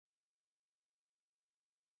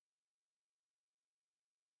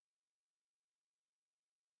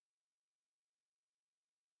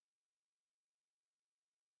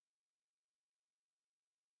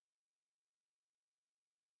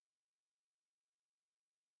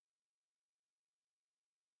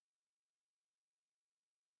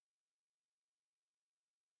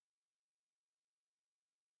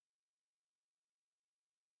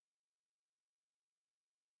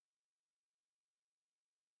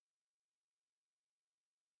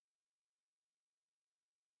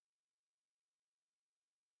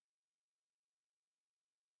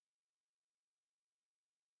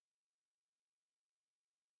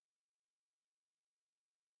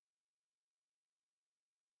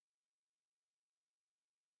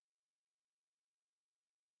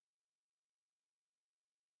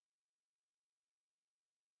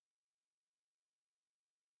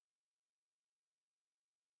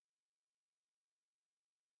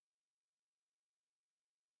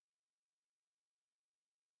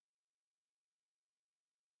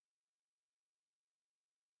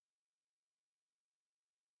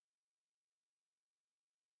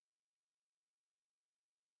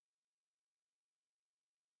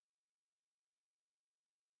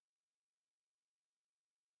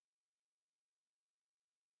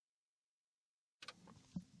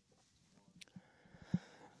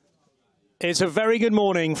It's a very good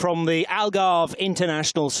morning from the Algarve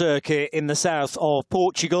International Circuit in the south of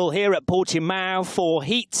Portugal, here at Portimão for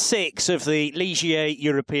Heat 6 of the Ligier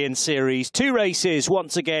European Series. Two races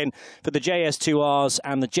once again for the JS2Rs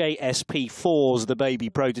and the JSP4s, the baby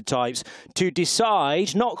prototypes, to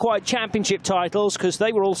decide not quite championship titles because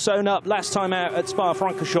they were all sewn up last time out at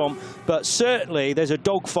Spa-Francorchamps, but certainly there's a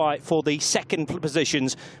dogfight for the second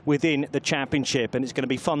positions within the championship, and it's going to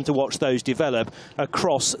be fun to watch those develop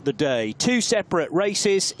across the day. Two separate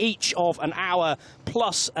races, each of an hour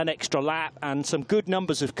plus an extra lap, and some good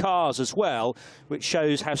numbers of cars as well, which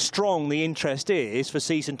shows how strong the interest is for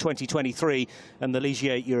season 2023 and the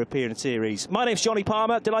Ligier European Series. My name's Johnny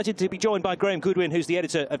Palmer, delighted to be joined by Graham Goodwin, who's the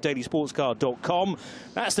editor of dailysportscar.com.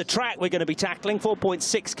 That's the track we're going to be tackling,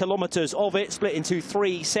 4.6 kilometres of it, split into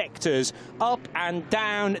three sectors, up and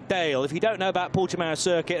down Dale. If you don't know about Portimão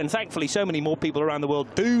Circuit, and thankfully so many more people around the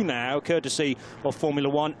world do now, courtesy of Formula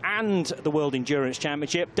One and the World Endurance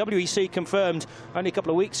Championship, WEC confirmed only a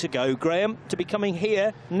couple of weeks ago, Graham, to be coming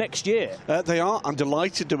here next year. They are. I'm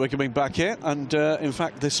delighted that we're coming back here, and in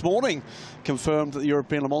fact this morning confirmed that the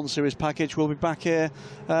European Le Mans Series package will be back here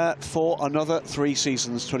for another 3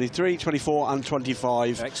 seasons, 23, 24 and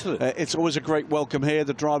 25. Excellent. It's always a great welcome here.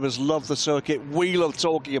 The drivers love the circuit. We love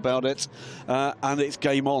talking about it, and it's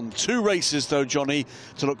game on. 2 races though, Johnny,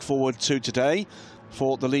 to look forward to today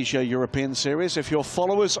for the Ligier European Series. If you're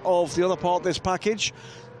followers of the other part of this package,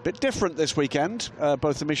 a bit different this weekend,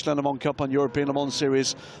 both the Michelin Le Mans Cup and European Le Mans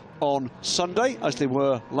Series on Sunday, as they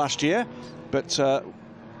were last year, but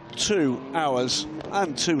 2 hours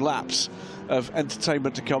and 2 laps of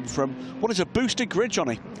entertainment to come from what is a boosted grid,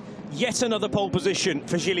 Johnny. Yet another pole position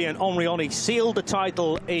for Julien Henry. He sealed the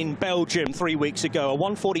title in Belgium 3 weeks ago, a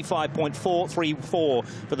 1:45.434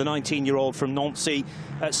 for the 19-year-old from Nancy.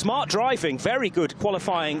 Smart driving, very good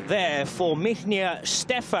qualifying there for Michnia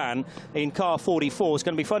Stefan in car 44. It's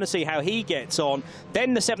going to be fun to see how he gets on.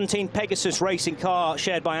 Then the 17 Pegasus racing car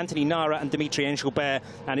shared by Anthony Nara and Dimitri Engelbert,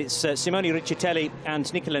 and it's Simone Riccitelli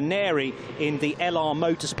and Nicola Neri in the LR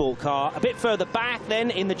Motorsport car. A bit further back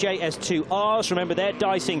then in the JS2Rs, remember they're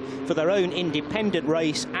dicing for their own independent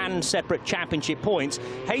race and separate championship points.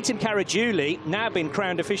 Hayton Caragiuli, now been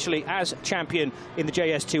crowned officially as champion in the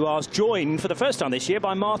JS2Rs, joined for the first time this year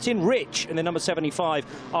by Martin Rich in the number 75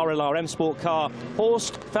 RLR M Sport car.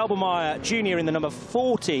 Horst Felbermeyer Jr. in the number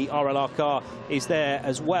 40 RLR car is there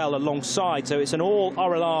as well alongside. So it's an all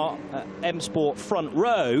RLR M Sport front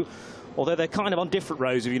row, although they're kind of on different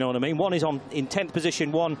rows, if you know what I mean. One is in 10th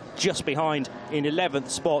position, one just behind in 11th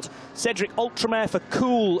spot. Cedric Ultramare for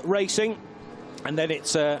Cool Racing, and then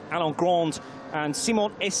it's Alain Grand and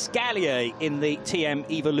Simon Escalier in the TM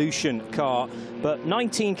Evolution car. But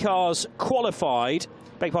 19 cars qualified,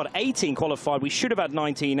 beg your pardon, 18 qualified. We should have had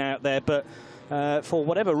 19 out there, but for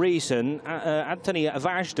whatever reason, Anthony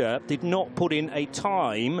Vajda did not put in a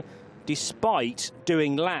time despite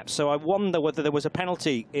doing laps. So I wonder whether there was a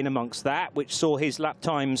penalty in amongst that, which saw his lap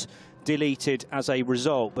times deleted as a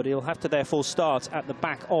result. But he'll have to therefore start at the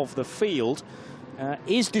back of the field.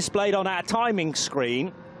 Is displayed on our timing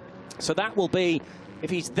screen. So that will be, if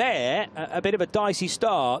he's there, a bit of a dicey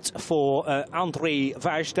start for André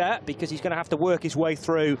Vajda, because he's going to have to work his way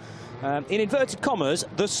through, in inverted commas,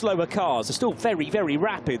 the slower cars. They're still very, very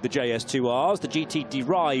rapid, the JS2Rs, the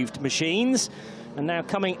GT-derived machines. And now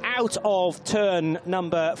coming out of turn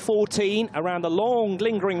number 14, around the long,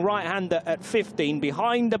 lingering right-hander at 15,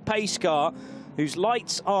 behind the pace car, whose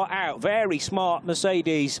lights are out. Very smart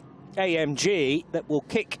Mercedes AMG that will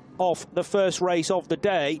kick off the first race of the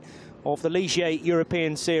day of the Ligier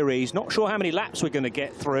European Series. Not sure how many laps we're going to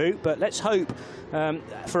get through, but let's hope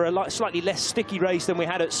for a slightly less sticky race than we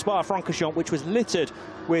had at Spa-Francorchamps, which was littered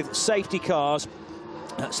with safety cars.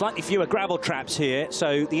 Slightly fewer gravel traps here,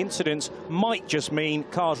 so the incidents might just mean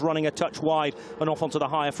cars running a touch wide and off onto the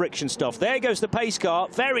higher friction stuff. There goes the pace car,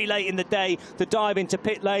 very late in the day to dive into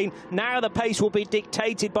pit lane. Now the pace will be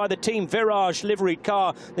dictated by the Team Virage liveried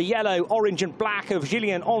car, the yellow, orange and black of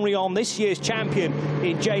Julien Henry, this year's champion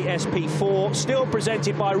in JSP4. Still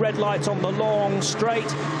presented by red lights on the long straight.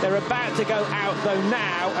 They're about to go out though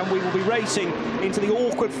now, and we will be racing into the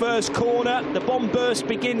awkward first corner. The bomb burst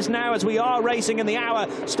begins now as we are racing, and the hour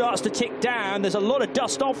starts to tick down. There's a lot of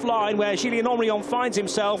dust offline where Julien Henry finds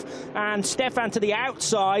himself, and Stefan to the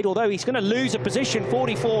outside, although he's going to lose a position,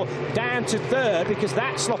 44 down to 3rd, because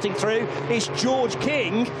that slotting through is George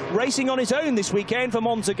King, racing on his own this weekend for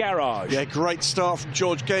Monza Garage. Yeah, great start from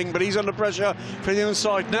George King, but he's under pressure from the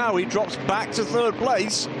inside now. He drops back to 3rd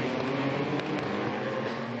place.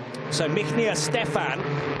 So Michnia Stefan,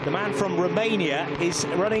 the man from Romania, is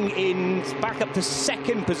running in back up to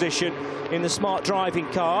 2nd position in the smart driving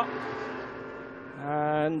car.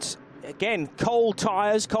 And again, cold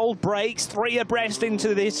tyres, cold brakes, 3 abreast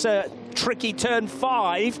into this tricky turn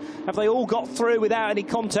 5. Have they all got through without any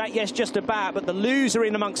contact? Yes, just about. But the loser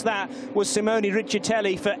in amongst that was Simone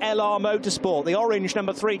Riccitelli for LR Motorsport. The orange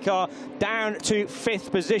number 3 car down to 5th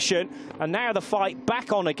position. And now the fight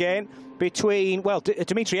back on again between, well,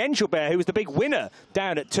 Dimitri Engelbert, who was the big winner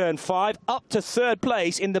down at turn 5, up to 3rd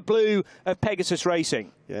place in the blue of Pegasus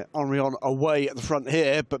Racing. Yeah, Henrion away at the front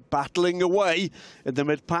here, but battling away in the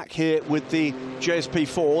mid-pack here with the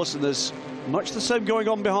JSP4s, and there's much the same going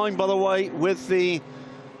on behind, by the way, with the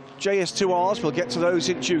JS2Rs. We'll get to those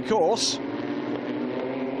in due course.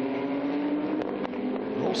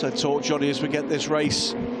 We'll also talk, Johnny, as we get this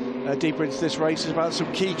race, deeper into this race, is about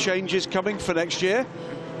some key changes coming for next year.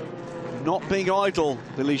 Not being idle,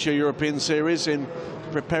 the Ligier European Series, in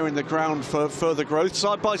preparing the ground for further growth.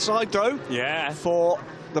 Side by side, though, yeah, for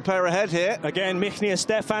the pair ahead here. Again, Michnia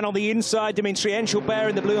Stefan on the inside, Dimitri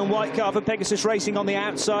Engelbert in the blue and white car for Pegasus Racing on the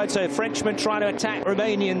outside. So Frenchman trying to attack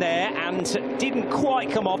Romanian there, and didn't quite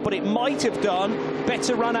come off, but it might have done.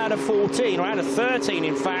 Better run out of 14, or out of 13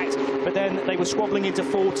 in fact, but then they were squabbling into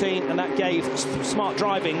 14, and that gave Smart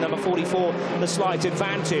Driving, number 44, the slight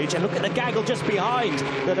advantage. And look at the gaggle just behind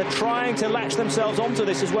that are trying to latch themselves onto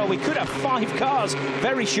this as well. We could have 5 cars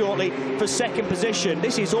very shortly for 2nd position.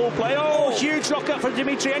 This is all play. Oh, huge lock-up from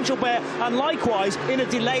Dimitri Engelbert, and likewise in a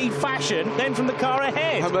delayed fashion then from the car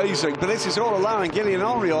ahead. Amazing, but this is all allowing Gillian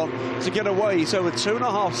Henrion to get away. He's over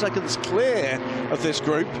 2.5 seconds clear of this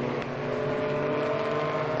group.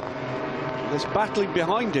 This battling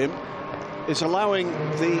behind him is allowing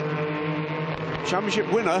the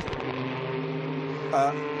championship winner,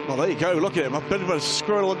 well, there you go, look at him, a bit of a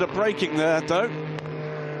squirrel under braking there though,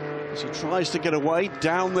 as he tries to get away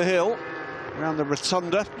down the hill around the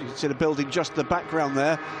rotunda. You can see the building just in the background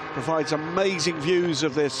there, provides amazing views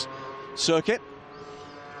of this circuit.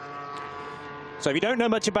 So if you don't know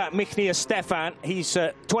much about Michnia Stefan, he's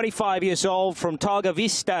 25 years old from Targa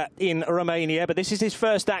Vista in Romania, but this is his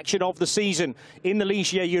first action of the season in the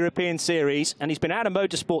Ligier European Series, and he's been out of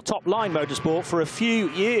motorsport, top line motorsport, for a few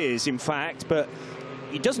years in fact, but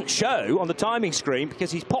he doesn't show on the timing screen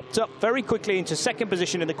because he's popped up very quickly into 2nd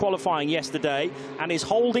position in the qualifying yesterday and is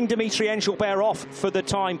holding Dimitri Engelbert off for the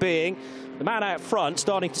time being. The man out front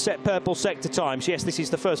starting to set purple sector times. Yes, this is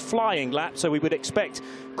the first flying lap, so we would expect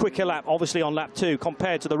quicker lap, obviously, on lap 2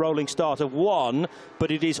 compared to the rolling start of 1. But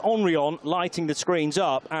it is Henrion lighting the screens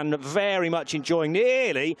up and very much enjoying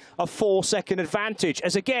nearly a 4-second advantage.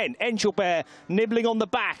 As again, Engelbert nibbling on the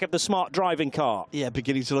back of the Smart Driving car. Yeah,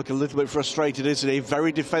 beginning to look a little bit frustrated, isn't he?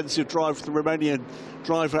 Very defensive drive for the Romanian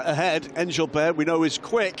driver ahead. Engelbert, we know, is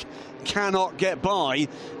quick, cannot get by,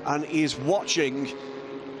 and is watching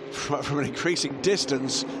from an increasing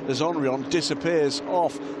distance as Henrion disappears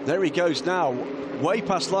off. There he goes now, way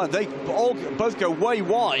past line. They all both go way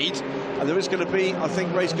wide, and there is going to be, I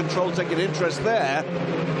think, race control taking interest there.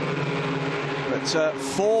 But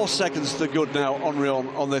 4 seconds to the good now,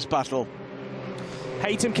 Henrion, on this battle.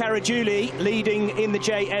 Haytham Caragiuli leading in the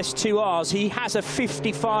JS2Rs. He has a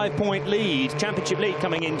 55-point lead, championship lead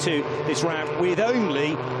coming into this round, with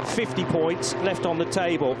only 50 points left on the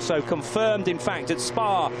table. So confirmed, in fact, at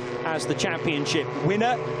Spa as the championship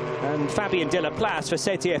winner. And Fabien Delaplace for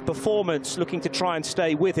ZTF Performance looking to try and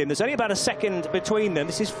stay with him. There's only about a second between them.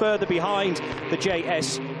 This is further behind the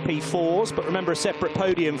JSP4s, but remember, a separate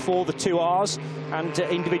podium for the 2Rs and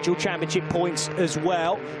individual championship points as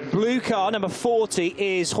well. Blue car, number 40,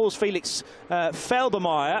 is Horst Felix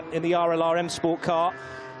Felbermayr in the RLRM Sport car,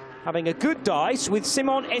 having a good dice with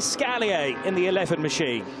Simon Escalier in the 11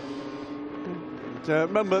 machine.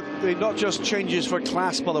 Remember, not just changes for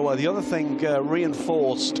class, by the way. The other thing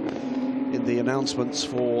reinforced in the announcements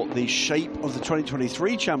for the shape of the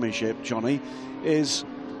 2023 championship, Johnny, is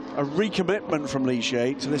a recommitment from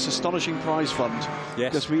Ligier to this astonishing prize fund.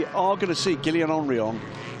 Yes. Because we are going to see Gillian Henrion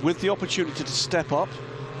with the opportunity to step up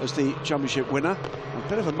as the championship winner. A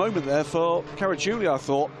bit of a moment there for Caragiuli, I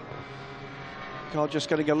thought. Car just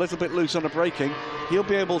getting a little bit loose on the braking. He'll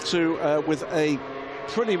be able to, with a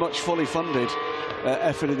pretty much fully funded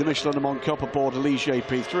effort in the Michelin Le Mans Cup aboard a Ligier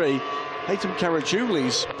P3, Haytham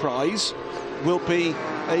Caragiuli's prize will be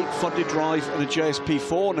a funded drive and a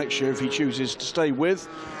JSP4 next year if he chooses to stay with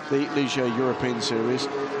the Ligier European Series.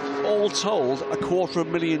 All told,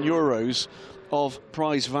 €250,000 of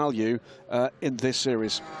prize value in this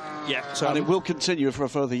series. Yeah, so and it will continue for a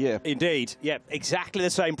further year. Indeed, yeah, exactly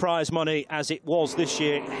the same prize money as it was this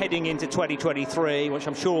year, heading into 2023, which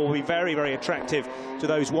I'm sure will be very, very attractive to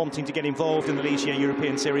those wanting to get involved in the Ligier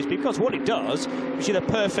European Series, because what it does is you the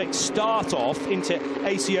perfect start off into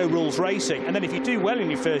ACO rules racing, and then if you do well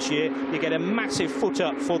in your first year, you get a massive foot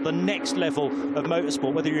up for the next level of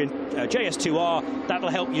motorsport. Whether you're in JS2R, that'll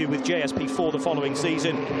help you with JSP4 the following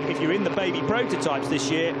season. If you're in the baby prototypes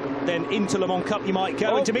this year, then into Le Mans Cup you might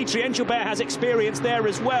go. And Dimitri Engelbert has experience there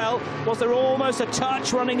as well. Was there almost a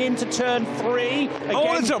touch running into turn 3? Again.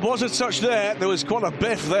 Oh, there was a touch there. There was quite a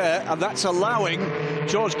biff there, and that's allowing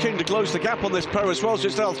George King to close the gap on this pair as well. So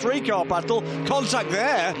it's now a 3-car battle. Contact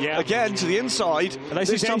there, again to the inside. And this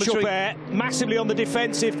is Engelbert, massively on the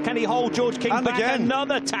defensive. Can he hold George King back? Again.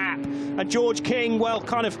 Another tap. And George King, well,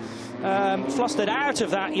 kind of flustered out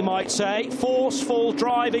of that, you might say. Forceful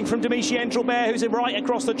driving from Dimitri Engelbert, who's right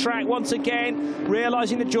across the track once again,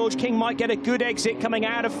 realising that George King might get a good exit coming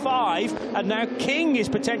out of 5, and now King is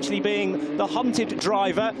potentially being the hunted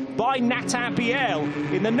driver by Nathan Biel.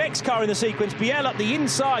 In the next car in the sequence, Biel up the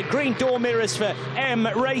inside, green door mirrors for M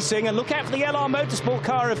Racing, and look out for the LR Motorsport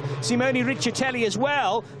car of Simone Riccitelli as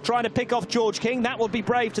well, trying to pick off George King. That would be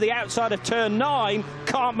brave to the outside of turn 9,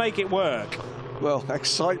 can't make it work. Well,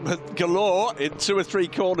 excitement galore in 2 or 3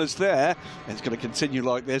 corners there. It's going to continue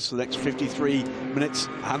like this for the next 53 minutes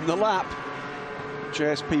and the lap.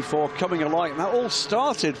 JSP4 coming alight, and that all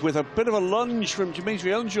started with a bit of a lunge from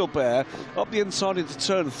Dimitri Engelbert up the inside into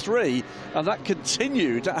turn 3, and that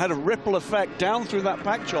continued. That had a ripple effect down through that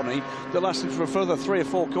pack, Johnny, that lasted for a further 3 or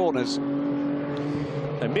 4 corners.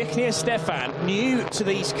 Michnia Stefan, new to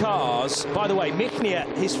these cars. By the way, Michnia,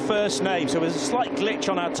 his first name, so there's a slight glitch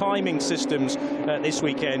on our timing systems this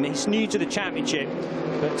weekend. He's new to the championship,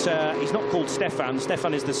 but he's not called Stefan.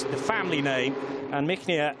 Stefan is the family name. And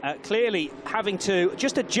Michnia clearly having to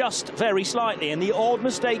just adjust very slightly, and the odd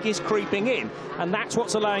mistake is creeping in, and that's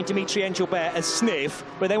what's allowing Dimitri Engelbert a sniff.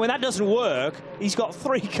 But then when that doesn't work, he's got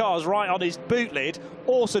 3 cars right on his boot lid,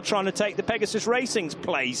 also trying to take the Pegasus Racing's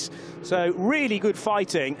place. So really good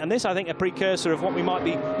fighting, and this, I think, a precursor of what we might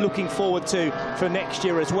be looking forward to for next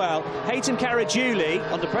year as well. Haytham Caragiuli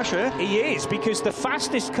under pressure. He is, because the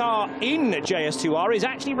fastest car in JS2R is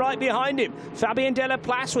actually right behind him. Fabien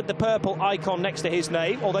Delaplace with the purple icon next to his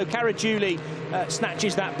name, although Caragiuli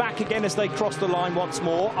snatches that back again as they cross the line once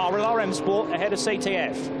more. RLRM Sport ahead of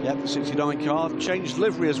CTF. Yep, the 69 car changed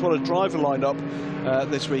livery as well as driver lineup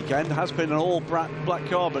this weekend. Has been an all black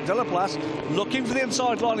car, but Delaplace looking for the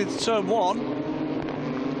inside line into turn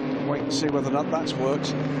 1. Wait and see whether or not that's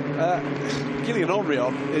worked. Gillian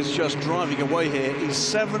Henrion is just driving away here. He's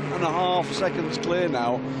 7.5 seconds clear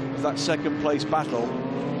now of that second place battle.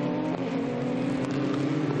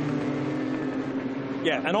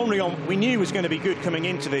 Yeah, and Henrion we knew was going to be good coming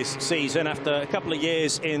into this season after a couple of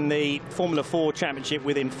years in the Formula 4 Championship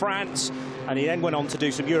within France, and he then went on to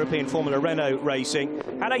do some European Formula Renault racing.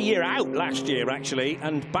 Had a year out last year, actually,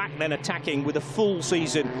 and back then attacking with a full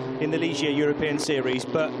season in the Ligier European Series.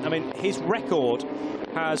 But, I mean, his record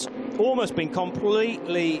has almost been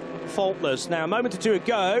completely faultless. Now, a moment or 2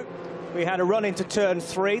 ago, we had a run into turn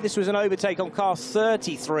 3. This was an overtake on car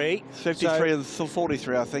 33. 53 and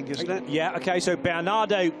 43, I think, isn't it? Yeah, OK, so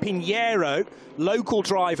Bernardo Pinheiro, local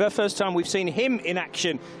driver. First time we've seen him in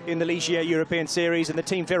action in the Ligier European Series, and the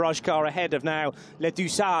Team Virage car ahead of now Les Deux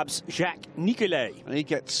Sabres, Jacques Nicolet. And he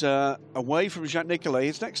gets away from Jacques Nicolet.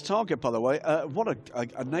 His next target, by the way, what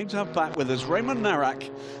a name to have back with us. Raymond Narak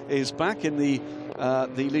is back in the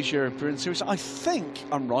Ligier European Series. I think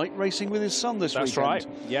I'm right, racing with his son this weekend. That's right,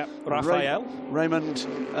 yeah. Raphael. Raymond,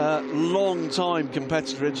 long-time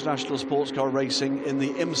competitor international sports car racing in the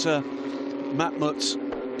IMSA Matmut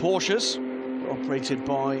Porsches, operated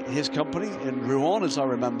by his company in Rouen, as I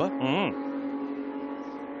remember.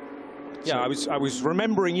 Yeah, I was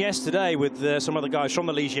remembering yesterday with some other guys from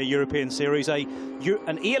the Ligier European Series,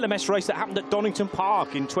 an ELMS race that happened at Donington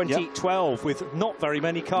Park in 2012 with not very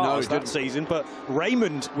many cars that season, but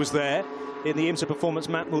Raymond was there in the IMSA Performance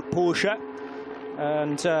Matmut Porsche.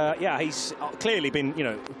 And yeah, he's clearly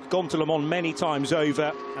been, gone to Le Mans many times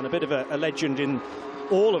over, and a bit of a legend in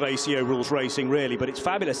all of ACO rules racing, really. But it's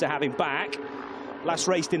fabulous to have him back. Last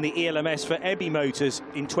raced in the ELMS for Ebby Motors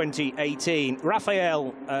in 2018.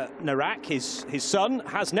 Raphael Narak, his son,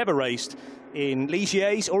 has never raced in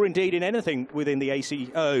Ligiers or indeed in anything within the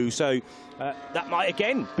ACO. So that might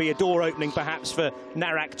again be a door opening perhaps for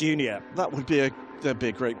Narak Jr. That would be that'd be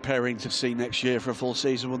a great pairing to see next year for a full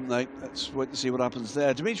season, wouldn't they? Let's wait and see what happens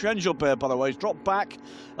there. Dimitri Engelbert, by the way, has dropped back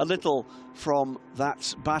a little from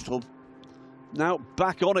that battle. Now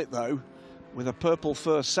back on it, though. with a purple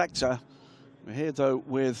first sector. We're here, though,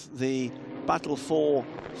 with the battle for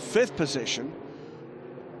 5th position.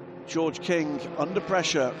 George King under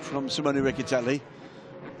pressure from Simone Riccitelli.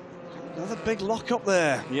 Another big lock up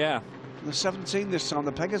there. Yeah. The 17 this time,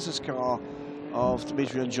 the Pegasus car of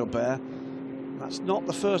Dimitri Engelbert. That's not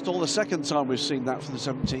the first or the second time we've seen that from the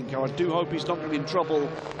 17 car. I do hope he's not going to be in trouble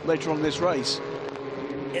later on in this race.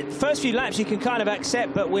 First few laps you can kind of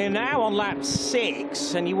accept, but we're now on lap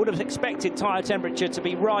 6, and you would have expected tyre temperature to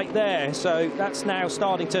be right there. So that's now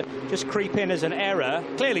starting to just creep in as an error.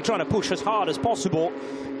 Clearly trying to push as hard as possible,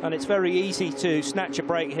 and it's very easy to snatch a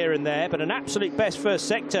break here and there. But an absolute best first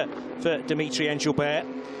sector for Dimitri Engelbert.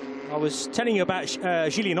 I was telling you about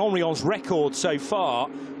Julien Henrion's record so far.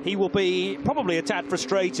 He will be probably a tad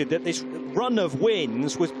frustrated that this run of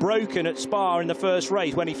wins was broken at Spa in the first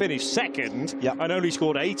race when he finished second and only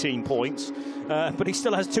scored 18 points. But he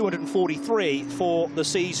still has 243 for the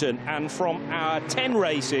season. And from our 10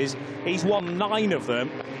 races, he's won 9 of them.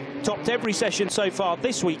 Topped every session so far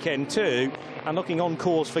this weekend too, and looking on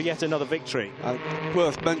course for yet another victory.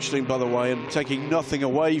 Worth mentioning, by the way, and taking nothing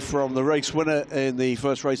away from the race winner in the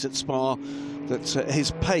first race at Spa, that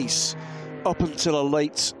his pace up until a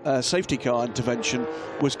late safety car intervention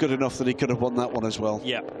was good enough that he could have won that one as well.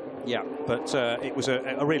 Yeah, but it was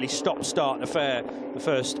a really stop-start affair, the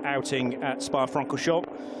first outing at Spa-Francorchamps.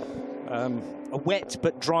 A wet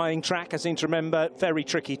but drying track, I seem to remember, very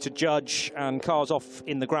tricky to judge, and cars off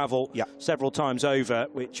in the gravel several times over,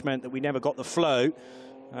 which meant that we never got the flow,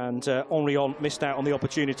 and Henrion missed out on the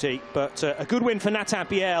opportunity. But a good win for Nathan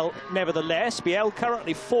Biel, nevertheless. Biel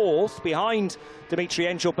currently 4th behind Dimitri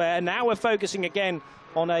Engelbert. Now we're focusing again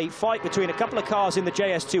on a fight between a couple of cars in the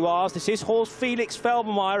JS2Rs. This is Horst Felix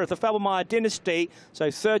Felbermayr of the Felbermayr dynasty, so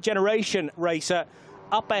 3rd generation racer,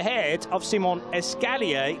 up ahead of Simon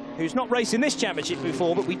Escalier, who's not raced in this championship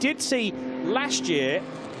before, but we did see last year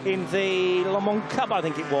in the Le Mans Cup, I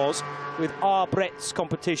think it was, with Arbret's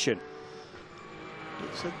competition.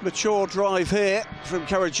 It's a mature drive here from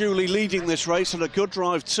Caragiuli leading this race, and a good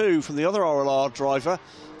drive too from the other RLR driver,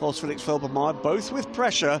 Horst Felix Felbermayr, both with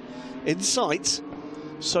pressure in sight,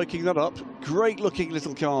 soaking that up. Great looking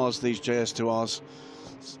little cars, these JS2Rs.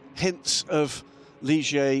 Hints of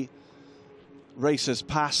Ligier racers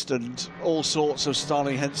past and all sorts of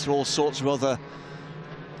styling, hence all sorts of other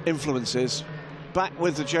influences. Back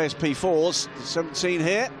with the JSP4s, the 17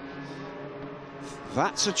 here.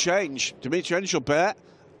 That's a change. Dimitri Engelbert,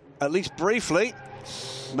 at least briefly,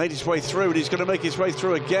 made his way through, and he's going to make his way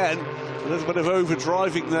through again. A little bit of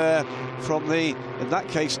overdriving there from the, in that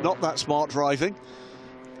case, not that smart driving.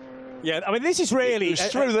 Yeah, I mean, this is really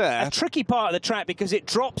a tricky part of the track, because it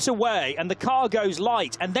drops away and the car goes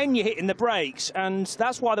light, and then you're hitting the brakes, and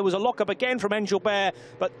that's why there was a lock-up again from Engelbert,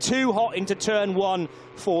 but too hot into turn 1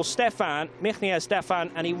 for Stefan, Michael Stefan,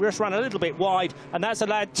 and he just ran a little bit wide, and that's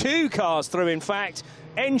allowed 2 cars through, in fact.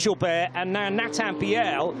 Engelbert, and now Nathan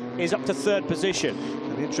Biel is up to 3rd position.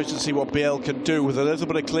 It'll be interesting to see what Biel can do with a little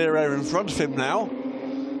bit of clear air in front of him now.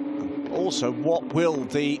 Also, what will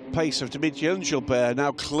the pace of Dimitri Engelbert,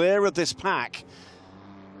 now clear of this pack,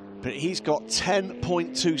 but he's got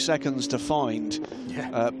 10.2 seconds to find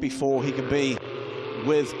before he can be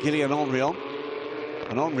with Julien Henrion,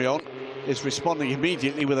 and Henrion is responding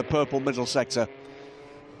immediately with a purple middle sector.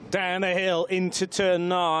 Down the hill into turn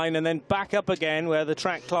 9, and then back up again, where the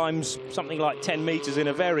track climbs something like 10 metres in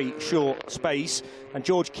a very short space. And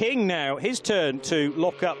George King now, his turn to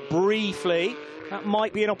lock up briefly. That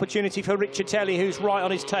might be an opportunity for Riccitelli, who's right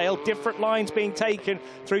on his tail. Different lines being taken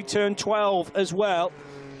through turn 12 as well.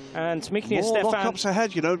 And Michael Stefan... More lockups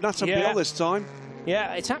ahead, you know, Nathan Biel this time.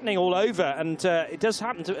 Yeah, it's happening all over, and it does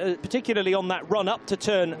happen, particularly on that run up to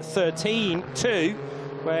turn 13 too,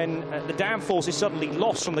 when the downforce is suddenly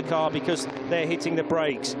lost from the car because they're hitting the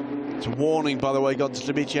brakes. It's a warning, by the way, gone to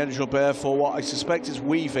Dimitri Engelbert for what I suspect is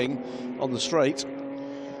weaving on the straight.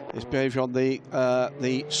 His behaviour on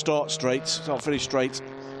the start finish straight,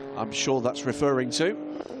 I'm sure that's referring to.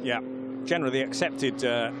 Yeah, generally accepted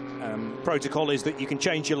protocol is that you can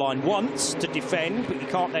change your line once to defend, but you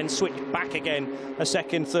can't then switch back again a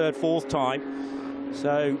 2nd, 3rd, 4th time.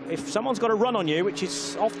 So if someone's got a run on you, which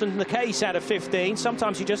is often the case out of 15,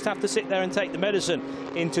 sometimes you just have to sit there and take the medicine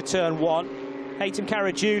into turn 1. Haitham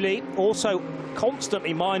Caragiuli also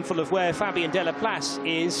constantly mindful of where Fabien Delaplace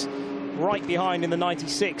is, right behind in the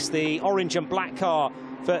 96, the orange and black car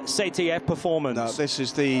for CTF Performance. No, this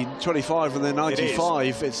is the 25 and the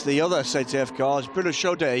 95. It's the other CTF cars. Bruno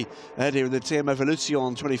Chaudet ahead here in the TM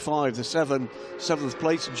Evolution 25, the 7th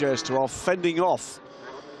place in JS2R, fending off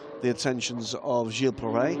the attentions of Gilles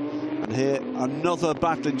Perret. And here, another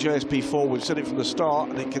battle in JSP4. We've said it from the start,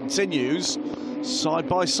 and it continues side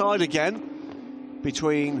by side again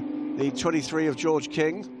between the 23 of George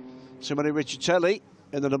King, Simone Riccitelli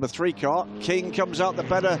in the number 3 car. King comes out the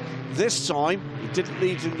better this time. He didn't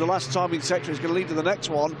lead in the last time in sector. He's going to lead in the next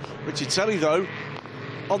one. Riccitelli, though,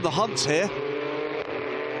 on the hunt here.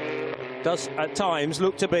 Does at times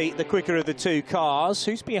look to be the quicker of the 2 cars.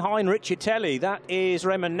 Who's behind Riccitelli? That is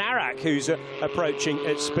Raymond Narak, who's approaching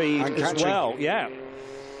at speed and as catching. well. Yeah.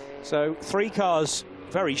 So 3 cars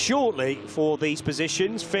very shortly for these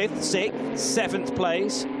positions. 5th, 6th, 7th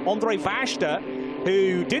place. Andre Vajda,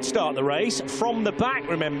 who did start the race from the back,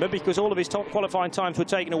 remember, because all of his top qualifying times were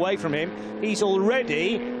taken away from him. He's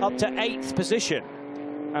already up to 8th position.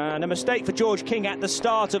 And a mistake for George King at the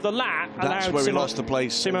start of the lap. That's where he lost the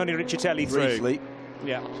place. Simone Riccitelli through. Briefly.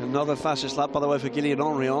 Yeah. It's another fastest lap, by the way, for Guillaume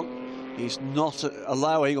Henrion. He's not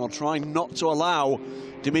allowing, or trying not to allow,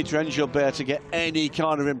 Dimitri Engelbert to get any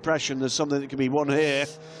kind of impression there's something that can be won here.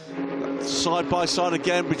 Side by side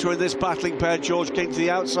again between this battling pair. George King to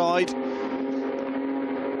the outside.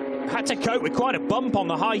 Had to cope with quite a bump on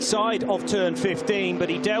the high side of turn 15, but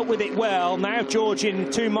he dealt with it well. Now George in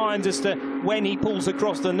 2 minds as to when he pulls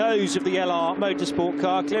across the nose of the LR Motorsport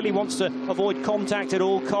car. Clearly wants to avoid contact at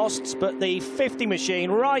all costs, but the 50 machine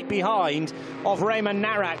right behind of Raymond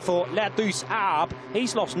Narak for La Douce Arbe.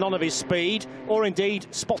 He's lost none of his speed, or indeed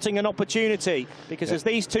spotting an opportunity, because as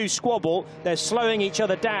these 2 squabble, they're slowing each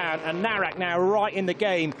other down, and Narak now right in the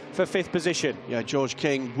game for 5th position. Yeah, George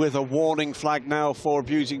King with a warning flag now for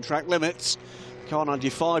abusing track limits. Car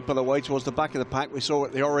 95, by the way, towards the back of the pack. We saw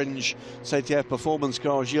it, the orange CTF performance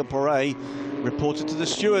car, Gilles Perret, reported to the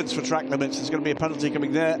stewards for track limits. There's going to be a penalty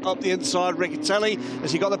coming there. Up the inside, Riccitelli.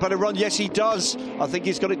 Has he got the better run? Yes, he does. I think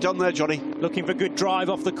he's got it done there, Johnny. Looking for good drive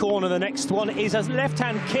off the corner. The next one is a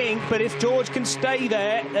left-hand King, but if George can stay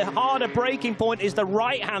there, the harder braking point is the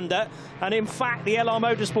right-hander. And in fact, the LR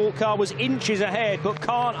Motorsport car was inches ahead, but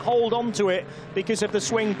can't hold on to it because of the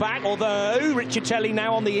swing back. Although Riccitelli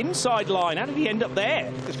now on the inside line. How did he end up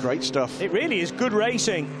there? It's great stuff. It really is good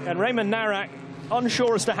racing. And Raymond Narak,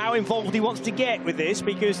 unsure as to how involved he wants to get with this,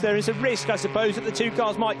 because there is a risk, I suppose, that the 2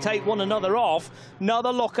 cars might take one another off.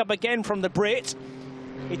 Another lock-up again from the Brit.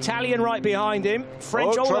 Italian right behind him.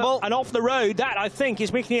 French trouble. And off the road. That, I think,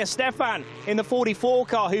 is Michnia Stefan in the 44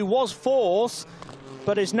 car, who was 4th,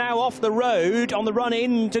 but is now off the road on the run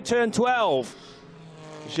into turn 12.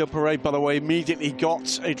 Gilles Perret, by the way, immediately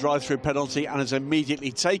got a drive-through penalty and has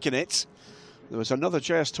immediately taken it. There was another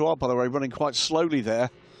JS2R, by the way, running quite slowly there.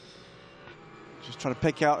 Just trying to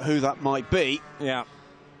pick out who that might be. Yeah.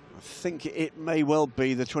 I think it may well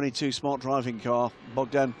be the 22 smart driving car,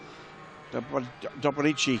 Bogdan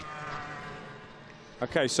Dobronici.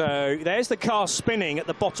 OK, so there's the car spinning at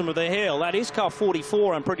the bottom of the hill. That is car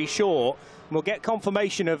 44, I'm pretty sure. We'll get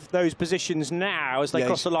confirmation of those positions now as they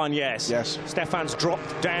cross the line. Yes. Stefan's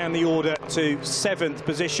dropped down the order to 7th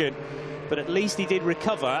position, but at least he did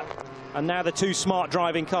recover. And now the 2 smart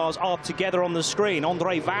driving cars are together on the screen.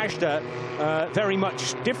 Andre Vajda, very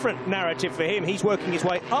much different narrative for him. He's working his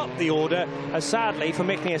way up the order, as sadly for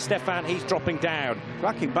Michnia Stefan, he's dropping down.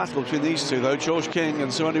 Cracking battle between these 2, though. George King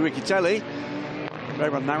and Simone Riccitelli.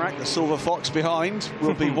 Raymond Narak, the silver fox behind,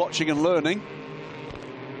 will be watching and learning.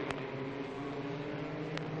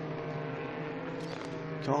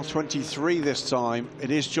 Car 23 this time.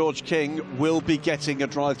 It is George King. Will be getting a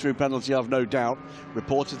drive-through penalty, I've no doubt.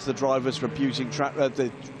 Reported to the drivers for abusing track...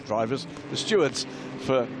 the stewards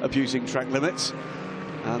for abusing track limits.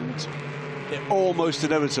 And almost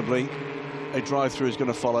inevitably, a drive-through is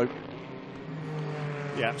going to follow.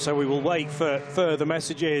 Yeah, so we will wait for further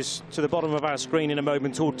messages to the bottom of our screen in a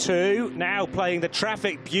moment or two. Now playing the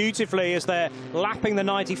traffic beautifully as they're lapping the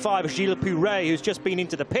 95 of Gilles Perret, who's just been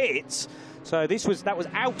into the pits. So that was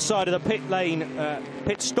outside of the pit lane,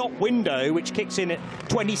 pit stop window, which kicks in at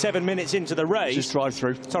 27 minutes into the race. Just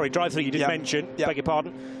drive-through. Sorry, drive-through you did mention, beg your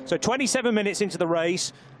pardon. So 27 minutes into the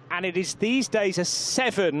race, and it is these days a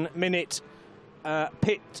 7-minute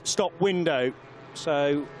pit stop window.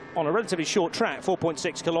 So on a relatively short track,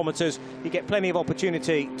 4.6 kilometres, you get plenty of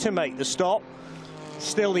opportunity to make the stop.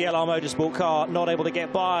 Still the LR Motorsport car not able to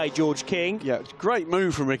get by George King. Yeah, it's a great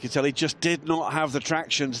move from Riccitelli, just did not have the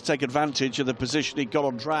traction to take advantage of the position he got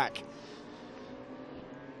on track.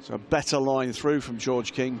 So a better line through from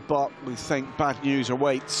George King, but we think bad news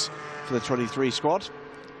awaits for the 23 squad.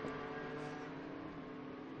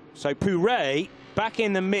 So Perret back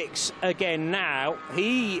in the mix again now.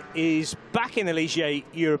 He is back in the Ligier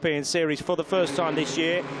European Series for the first time this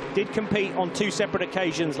year. Did compete on 2 separate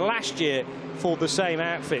occasions last year for the same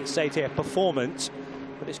outfit, CTF Performance.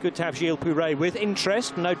 but it's good to have Gilles Pouret with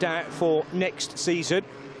interest, no doubt, for next season.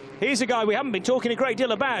 Here's a guy we haven't been talking a great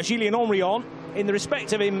deal about, Julien Henrion. In the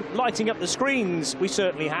respect of him lighting up the screens, we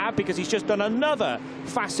certainly have, because he's just done another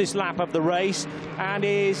fastest lap of the race and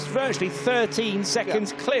is virtually 13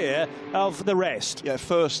 seconds clear of the rest. Yeah,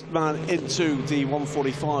 first man into the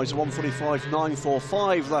 145s,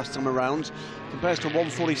 145.945 last time around, compares to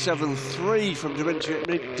 147.3 from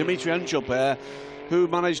Dimitri Angelbert, who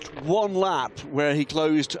managed one lap where he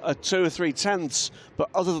closed at 2 or 3 tenths. But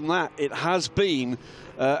other than that, it has been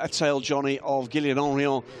a tail, Johnny, of Julien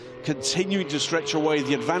Henrion continuing to stretch away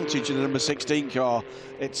the advantage in the number 16 car.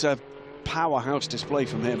 It's a powerhouse display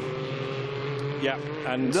from him. Yeah,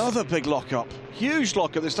 and another big lock-up. Huge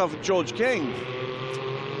lock-up this time for George King.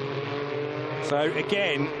 So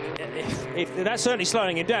again, if that's certainly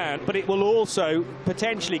slowing him down, but it will also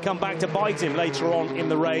potentially come back to bite him later on in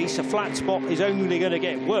the race. A flat spot is only going to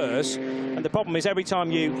get worse, and the problem is every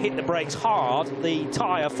time you hit the brakes hard, the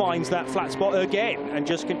tyre finds that flat spot again and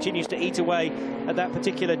just continues to eat away at that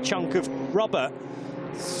particular chunk of rubber.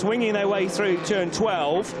 Swinging their way through turn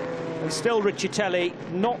 12, and still Riccitelli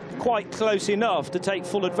not quite close enough to take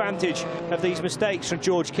full advantage of these mistakes from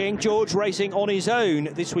George King. George racing on his own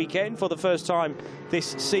this weekend for the first time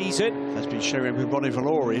this season. Has been sharing with Ronnie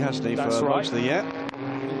Valori, hasn't he, That's for right. most of the year?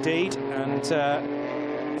 Indeed, and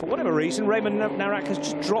for whatever reason, Raymond Narak has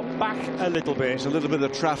just dropped back a little bit. It's a little bit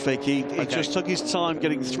of traffic. He just took his time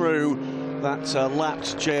getting through that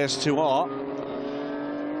lapped JS2R.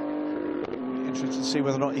 Interested to see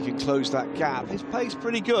whether or not he can close that gap. His pace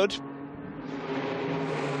pretty good.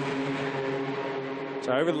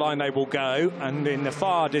 So over the line they will go, and in the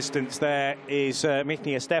far distance there is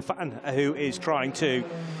Mitnia Stefan, who is trying to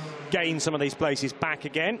gain some of these places back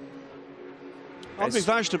again. André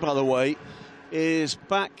Vajda, by the way, is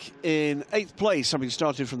back in 8th place, having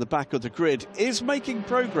started from the back of the grid, is making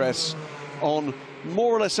progress on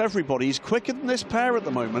more or less everybody. He's quicker than this pair at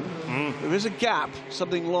the moment. There is a gap,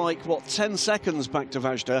 something like, what, 10 seconds back to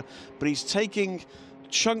Vajda, but he's taking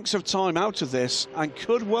chunks of time out of this and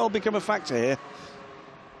could well become a factor here.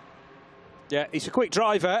 Yeah, he's a quick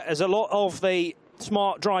driver, as a lot of the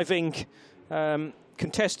smart driving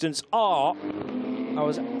contestants are. I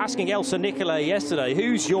was asking Elsa Nicolae yesterday,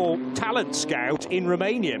 who's your talent scout in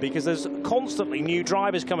Romania? Because there's constantly new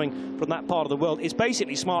drivers coming from that part of the world. It's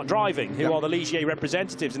basically smart driving, who are the Ligier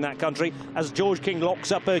representatives in that country, as George King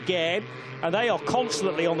locks up again. And they are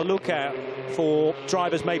constantly on the lookout for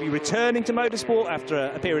drivers maybe returning to motorsport after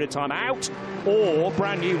a period of time out, or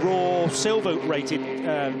brand new raw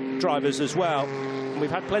silver-rated drivers as well. And we've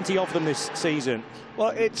had plenty of them this season.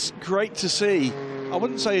 Well, it's great to see. I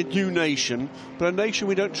wouldn't say a new nation, but a nation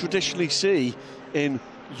we don't traditionally see in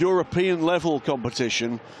European level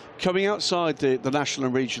competition, coming outside the national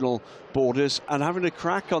and regional borders and having a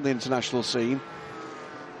crack on the international scene.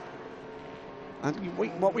 And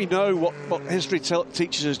what we know, what history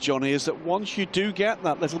teaches us, Johnny, is that once you do get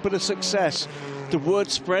that little bit of success, the word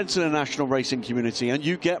spreads in a national racing community and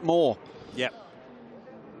you get more. Yep.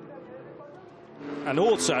 And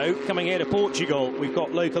also, coming here to Portugal, we've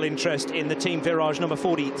got local interest in the Team Virage number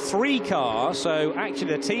 43 car. So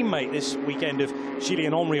actually a teammate this weekend of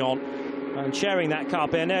Julien Henrion, and sharing that car,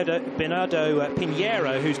 Bernardo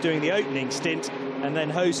Pinheiro, who's doing the opening stint, and then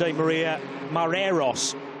Jose Maria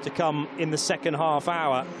Marreiros to come in the second half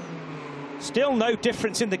hour. Still no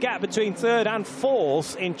difference in the gap between third and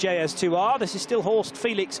fourth in JS2R. This is still Horst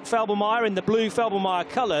Felix Felbermayr in the blue Felbermayr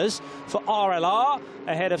colours for RLR,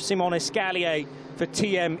 ahead of Simon Escalier for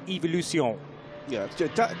TM Evolution. Yeah,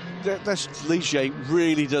 that's Ligier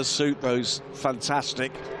really does suit those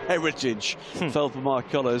fantastic heritage Felbermayr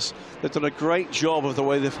colours. They've done a great job of the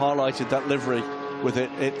way they've highlighted that livery with it.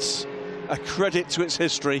 It's a credit to its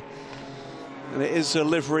history. And it is a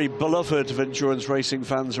livery beloved of endurance racing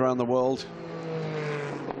fans around the world.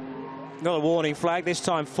 Another warning flag, this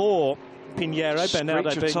time for Pinheiro,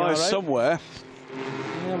 Bernardo Screech of tyres somewhere.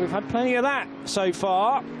 Yeah, we've had plenty of that so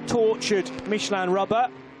far. Tortured Michelin rubber.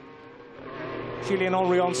 Julien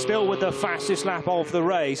Henrion still with the fastest lap of the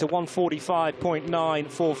race, a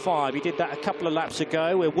 1:45.945. He did that a couple of laps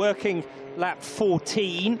ago. We're working lap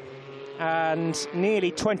 14 and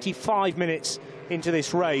nearly 25 minutes into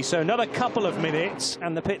this race. So another couple of minutes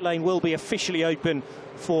and the pit lane will be officially open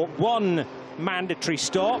for one mandatory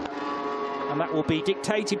stop, and that will be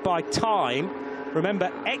dictated by time.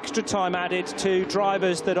 Remember, extra time added to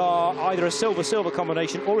drivers that are either a silver-silver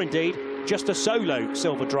combination or indeed just a solo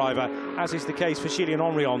silver driver, as is the case for Julien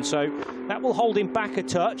Henrion. So that will hold him back a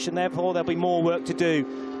touch, and therefore there'll be more work to do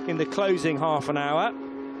in the closing half an hour.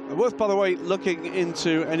 Worth, by the way, looking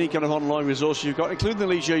into any kind of online resources you've got, including the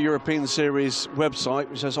Ligier European Series website,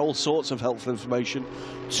 which has all sorts of helpful information.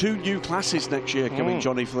 2 new classes next year coming,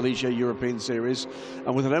 Johnny, for the Ligier European Series,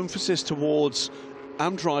 and with an emphasis towards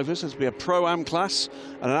AM drivers. There's be a Pro-Am class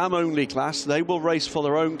and an AM-only class. They will race for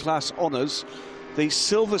their own class honours. The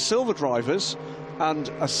silver drivers and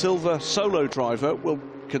a silver solo driver will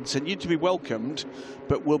continue to be welcomed,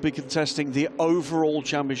 but will be contesting the overall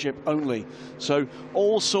championship only. So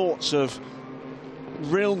all sorts of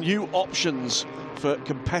real new options for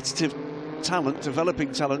competitive talent,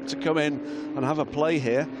 developing talent, to come in and have a play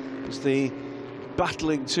here as the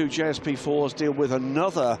battling 2 JSP4s deal with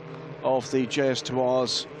another of the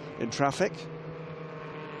JS2Rs in traffic.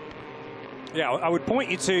 Yeah, I would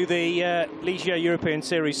point you to the Ligier European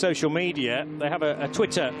Series social media. They have a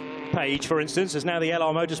Twitter page, for instance, as now the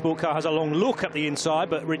LR Motorsport car has a long look at the inside,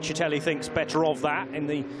 but Riccitelli thinks better of that in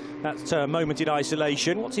that moment in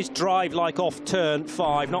isolation. What's his drive like off turn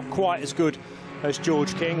 5? Not quite as good as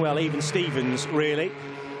George King. Well, even Stevens, really.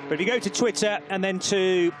 But if you go to Twitter and then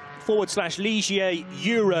to /Ligier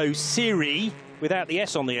Euro Series, without the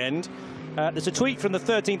S on the end, there's a tweet from the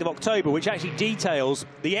 13th of October which actually details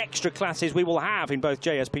the extra classes we will have in both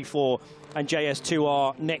JSP4 and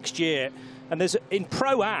JS2R next year. And there's, in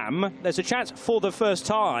Pro-Am, there's a chance for the first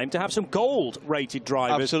time to have some gold-rated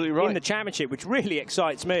drivers Absolutely right. in the championship, which really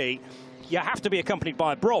excites me. You have to be accompanied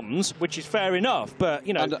by a bronze, which is fair enough, but,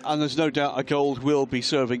 you know... And there's no doubt a gold will be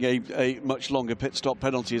serving a much longer pit stop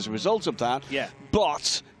penalty as a result of that. Yeah.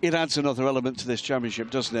 But it adds another element to this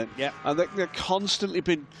championship, doesn't it? Yeah. And they're constantly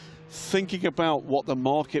been thinking about what the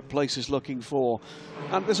marketplace is looking for.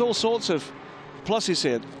 And there's all sorts of pluses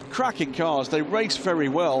here. Cracking cars, they race very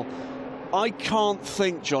well. I can't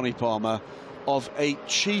think, Johnny Palmer, of a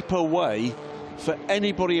cheaper way for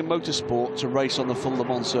anybody in motorsport to race on the full Le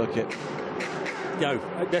Mans circuit. No,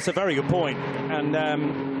 that's a very good point. And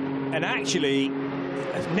actually,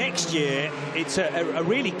 next year, it's a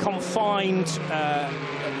really confined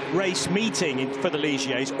race meeting for the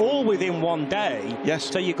Ligiers, all within one day. Yes.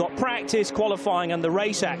 So you've got practice, qualifying, and the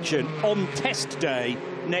race action on test day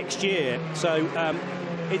next year. So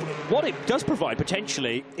what it does provide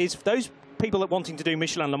potentially is those people that wanting to do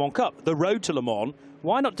Michelin Le Mans Cup, the road to Le Mans,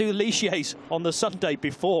 why not do the Ligiers on the Sunday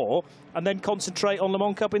before and then concentrate on Le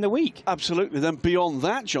Mans Cup in the week? Absolutely. Then beyond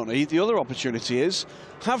that, Johnny, the other opportunity is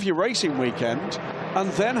have your racing weekend and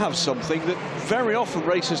then have something that very often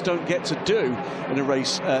racers don't get to do in a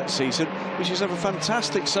race season, which is have a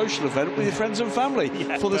fantastic social event with your friends and family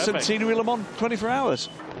for the Centenary Le Mans 24 hours.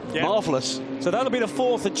 Yeah. Marvellous. So that'll be the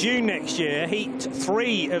 4th of June next year, Heat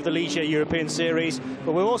 3 of the Ligier European Series.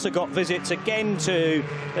 But we've also got visits again to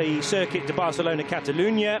the Circuit de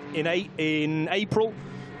Barcelona-Catalunya in April,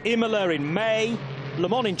 Imola in May, Le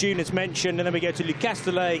Mans in June as mentioned, and then we go to Le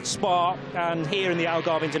Castellet, Spa, and here in the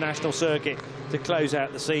Algarve International Circuit to close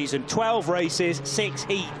out the season. 12 races, 6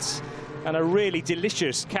 heats, and a really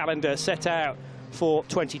delicious calendar set out for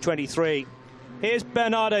 2023. Here's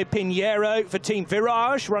Bernardo Pinheiro for Team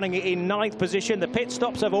Virage, running it in 9th position. The pit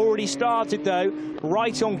stops have already started, though,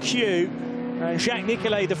 right on cue. And Jacques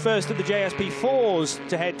Nicolet, the first of the JSP4s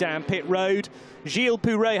to head down pit road. Gilles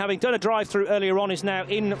Pouret, having done a drive-through earlier on, is now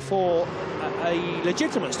in for a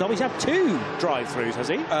legitimate stop. He's had 2 drive-throughs, has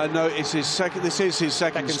he? No, it's his second. This is his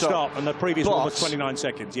second stop, and the previous one was 29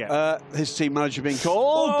 seconds. Yeah. His team manager being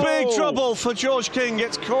called. Oh, big trouble for George King.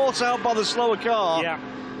 Gets caught out by the slower car. Yeah.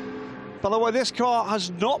 By the way, this car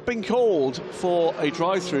has not been called for a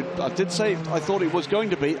drive-through. I did say I thought it was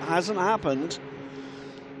going to be. It hasn't happened.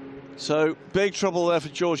 So, big trouble there for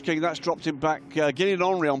George King. That's dropped him back.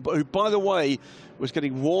 Guillaume Henrion, who, by the way, was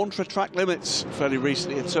getting warned for track limits fairly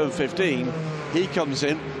recently at turn 15. He comes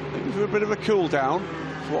in, maybe for a bit of a cool-down,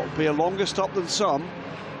 for what would be a longer stop than some.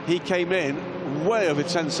 He came in way over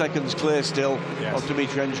 10 seconds clear still of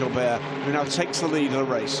Dimitri Engelbert, who now takes the lead in the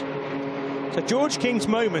race. So George King's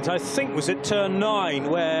moment, I think, was at turn 9,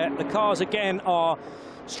 where the cars again are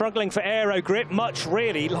struggling for aero grip, much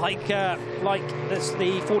really like that's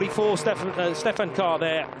the 44 Stefan car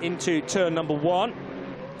there into turn number 1.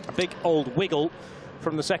 A big old wiggle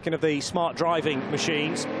from the second of the smart driving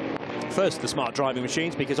machines. First of the smart driving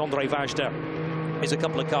machines, because Andre Vajda is a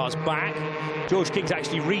couple of cars back. George King's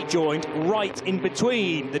actually rejoined right in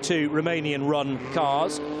between the 2 Romanian run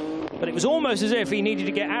cars. But it was almost as if he needed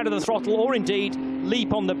to get out of the throttle or indeed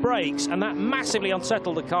leap on the brakes, and that massively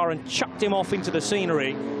unsettled the car and chucked him off into the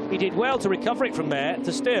scenery. He did well to recover it from there,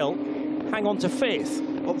 to still hang on to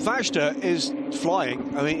 5th. Well, Vajda is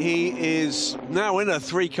flying. I mean, he is now in a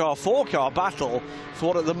 3-car, 4-car battle for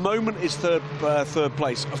what at the moment is third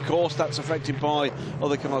place. Of course, that's affected by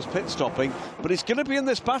other cars pit stopping, but he's going to be in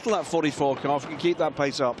this battle, that 44 car, if he can keep that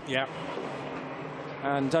pace up. Yeah.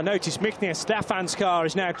 And I noticed Mikhail Stefan's car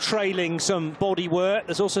is now trailing some bodywork.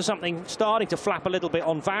 There's also something starting to flap a little bit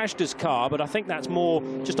on Vajda's car, but I think that's more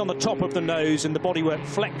just on the top of the nose and the bodywork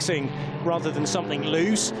flexing rather than something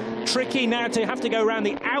loose. Tricky now to have to go around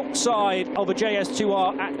the outside of a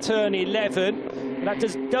JS2R at turn 11. That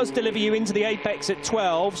does deliver you into the apex at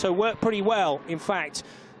 12, so worked pretty well, in fact,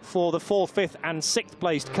 for the 4th, 5th and 6th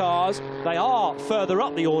placed cars. They are further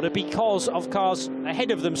up the order because of cars ahead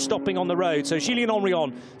of them stopping on the road. So Julien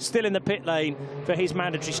Henrion still in the pit lane for his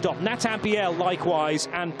mandatory stop. Nathan Biel likewise,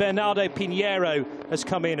 and Bernardo Pinheiro has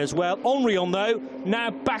come in as well. Henrion, though, now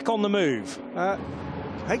back on the move.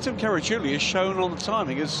 Haytham Caragiuli is shown on the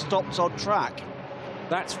timing as stopped on track.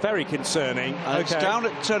 That's very concerning. Okay. It's down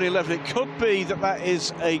at turn 11. It could be that that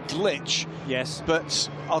is a glitch. Yes. But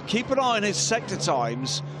I'll keep an eye on his sector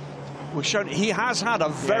times. We're shown he has had a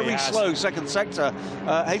very slow second sector.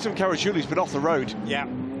 Haytham Caragiuli's been off the road. Yeah,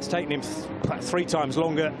 it's taken him 3 times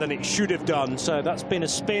longer than it should have done. So that's been a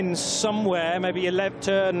spin somewhere, maybe a left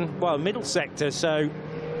turn, well, middle sector. So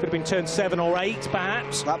could have been turn 7 or 8,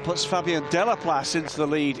 perhaps. That puts Fabien Delaplace into the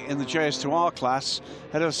lead in the JS2R class,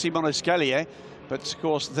 ahead of Simon Escalier. But, of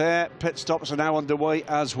course, their pit stops are now underway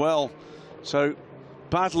as well. So,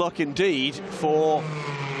 bad luck indeed for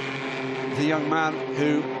the young man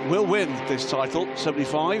who will win this title,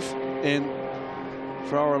 75, in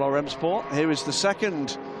Ferrari RM Sport. Here is the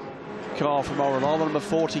second car from RLR, the number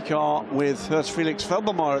 40 car with Hertz Felix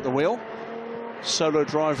Felbermayr at the wheel. Solo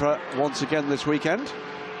driver once again this weekend.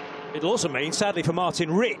 It'll also mean, sadly for Martin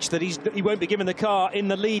Rich, that he won't be given the car in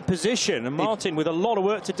the lead position. And Martin with a lot of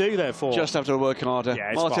work to do, therefore. Just have to work harder.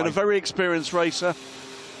 Yeah, Martin, fine. a very experienced racer,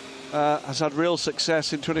 has had real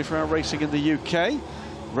success in 24-hour racing in the UK.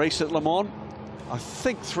 Raced at Le Mans, I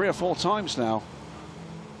think 3 or 4 times now.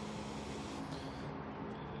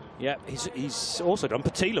 Yeah, he's also done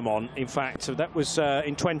Petit Le Mans, in fact. So that was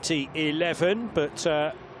in 2011, but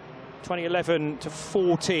 2011 to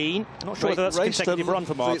 14. I'm not sure whether that's a consecutive run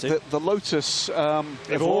for Martin. The Lotus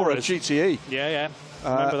Evora GTE. Yeah.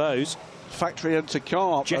 Remember those. Factory entered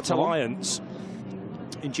car. Jet Alliance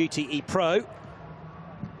in GTE Pro.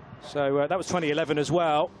 So that was 2011 as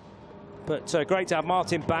well. But great to have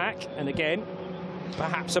Martin back. And again,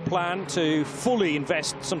 perhaps a plan to fully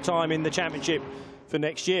invest some time in the championship for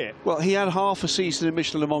next year. Well, he had half a season in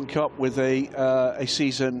Michelin Le Mans Cup with a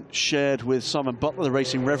season shared with Simon Butler, the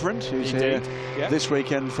racing reverend, who's here this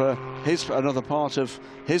weekend for another part of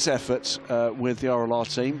his efforts with the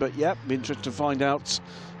RLR team. But yeah, be interested to find out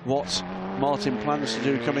what Martin plans to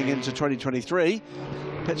do coming into 2023.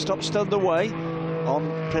 Pit stop still underway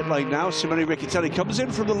on pit lane now. Simone Riccitelli comes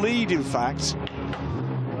in from the lead, in fact.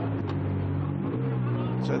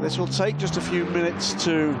 So this will take just a few minutes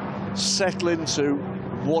to settle into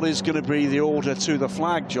what is going to be the order to the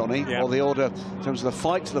flag, Johnny, or the order in terms of the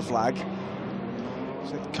fight to the flag.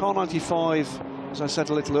 So car 95, as I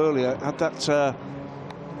said a little earlier, had that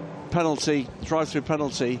penalty, drive-through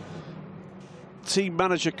penalty. Team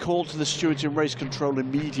manager called to the stewards in race control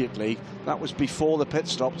immediately. That was before the pit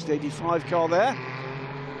stops. The 85 car there.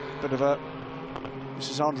 Bit of a... This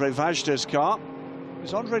is Andre Vajda's car.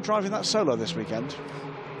 Is Andre driving that solo this weekend?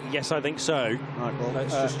 Yes, I think so. Right, well,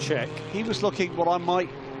 let's just check. He was looking what I might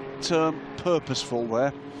term purposeful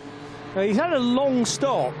there. He's had a long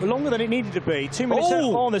stop, longer than it needed to be. 2 minutes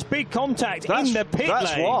on, there's big contact in the pit lane.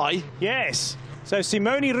 That's why. Yes. So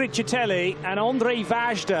Simone Riccitelli and Andre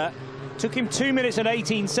Vajda took him 2 minutes and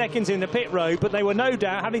 18 seconds in the pit road, but they were no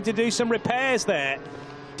doubt having to do some repairs there.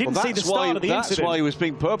 Didn't see the start of the incident. That's why he was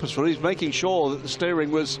being purposeful. He's making sure that the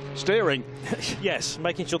steering was steering. Yes,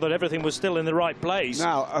 making sure that everything was still in the right place.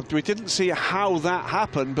 Now, we didn't see how that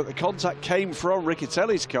happened, but the contact came from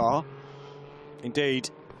Riccitelli's car. Indeed.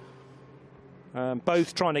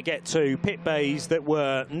 Both trying to get to pit bays that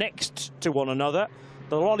were next to one another.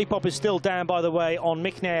 The lollipop is still down, by the way, on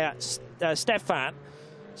Mikhail Stefan.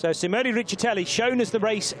 So Simone Riccitelli shown as the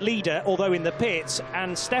race leader, although in the pits,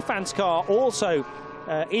 and Stefan's car also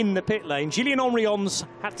in the pit lane. Julien Henrion's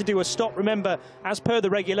had to do a stop, remember, as per the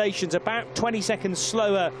regulations, about 20 seconds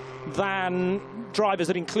slower than drivers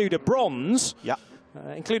that include a bronze. Yeah.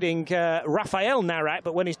 Including Raphael Narak,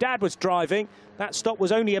 but when his dad was driving, that stop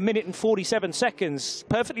was only 1 minute and 47 seconds.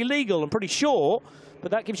 Perfectly legal and pretty short,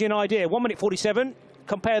 but that gives you an idea. 1 minute 47,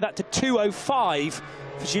 compare that to 2:05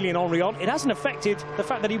 for Julien Henrion. It hasn't affected the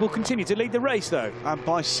fact that he will continue to lead the race, though. And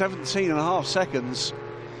by 17.5 seconds,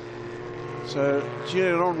 So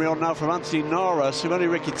Gillian Henry now from Anthony Nara. Simone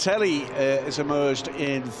Riccitelli has emerged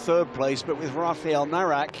in third place, but with Rafael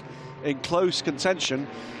Narak in close contention.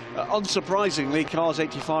 Unsurprisingly, cars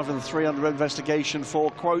 85 and 3 under investigation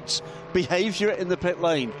for, quotes, behaviour in the pit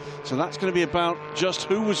lane. So that's going to be about just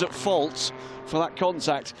who was at fault for that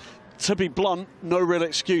contact. To be blunt, no real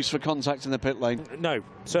excuse for contact in the pit lane. No,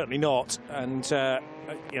 certainly not. And,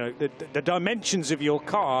 you know, the dimensions of your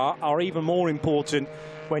car are even more important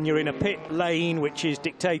when you're in a pit lane which is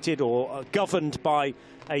dictated or governed by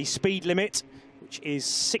a speed limit, which is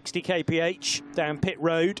 60 kph down pit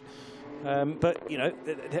road. But, you know,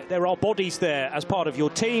 there are bodies there as part of your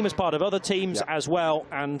team, as part of other teams as well,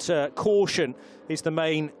 and caution is the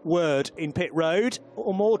main word in pit road.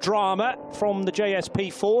 Or more drama from the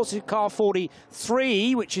JSP4, car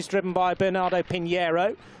 43, which is driven by Bernardo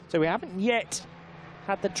Pinheiro. So we haven't yet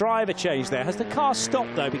had the driver change there. Has the car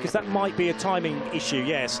stopped, though? Because that might be a timing issue,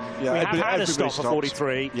 yes. Yeah, we have had a stop for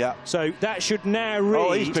 43. Yeah. So that should now read...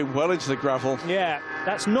 Oh, he's been well into the gravel. Yeah,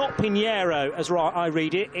 that's not Pinheiro, as I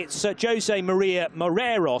read it. It's Jose Maria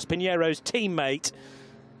Moreiros, Pinheiro's teammate.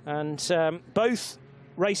 And both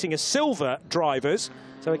racing as silver drivers.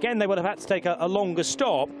 So again, they would have had to take a longer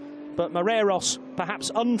stop. But Moreiros, perhaps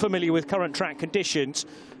unfamiliar with current track conditions,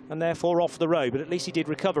 and therefore off the road. But at least he did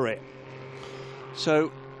recover it.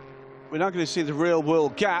 So we're now going to see the real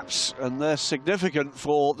world gaps, and they're significant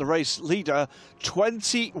for the race leader.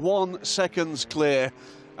 21 seconds clear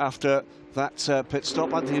after that pit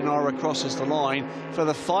stop. Anthony Nara crosses the line.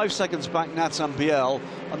 Further 5 seconds back, Nathan Biel,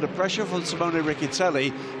 under pressure from Simone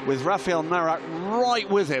Riccitelli, with Rafael Narak right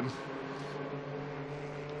with him.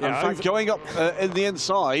 Yeah, in fact, going up in the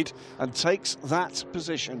inside, and takes that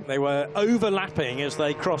position. They were overlapping as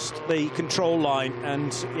they crossed the control line,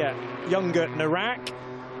 and yeah, younger Narak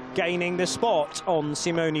gaining the spot on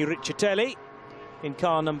Simone Riccitelli in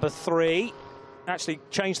car number 3. Actually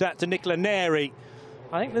changed that to Nicola Neri.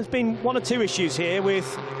 I think there's been one or two issues here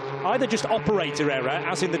with either just operator error,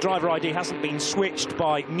 as in the driver ID hasn't been switched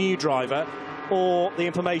by new driver, or the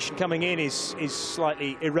information coming in is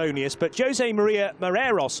slightly erroneous. But Jose Maria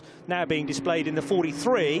Moreiros now being displayed in the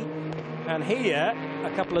 43, and here a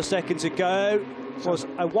couple of seconds ago was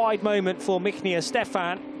a wide moment for Michnia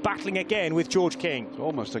Stefan, battling again with George King. It's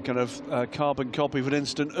almost a kind of carbon copy of an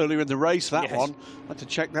incident earlier in the race, that one. I had to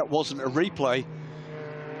check that wasn't a replay.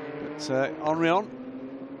 But Henry on.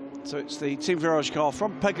 So it's the Team Virage car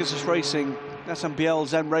from Pegasus Racing, Nathan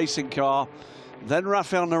Biel's Zen Racing car. Then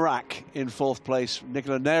Rafael Narak in 4th place.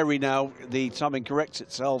 Nicola Neri now, the timing corrects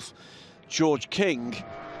itself. George King.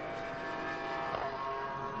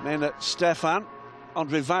 Then Stefan.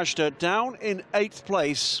 Andre Vajda down in 8th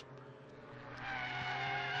place.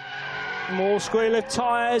 More squealer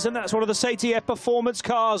tyres, and that's one of the CTF performance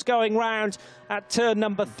cars going round at turn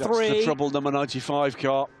number 3. That's the trouble number 95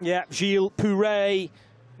 car. Yeah, Gilles Pouret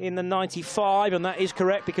in the 95, and that is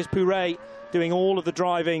correct because Pouret doing all of the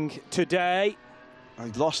driving today.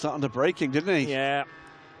 He lost that under braking, didn't he? Yeah.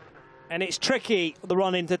 And it's tricky, the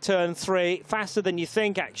run into turn 3, faster than you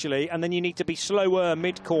think actually, and then you need to be slower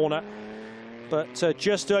mid-corner. But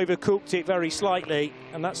just overcooked it very slightly,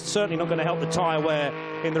 and that's certainly not going to help the tyre wear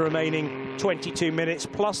in the remaining 22 minutes,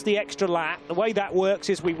 plus the extra lap. The way that works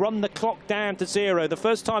is we run the clock down to 0. The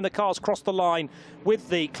first time the cars cross the line with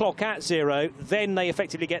the clock at 0, then they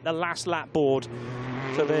effectively get the last lap board.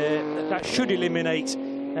 So that should eliminate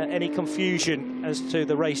any confusion as to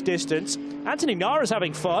the race distance. Anthony Nara's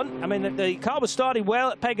having fun. I mean, the car was starting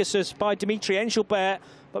well at Pegasus by Dimitri Engelbert,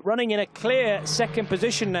 but running in a clear second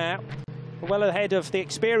position now, well ahead of the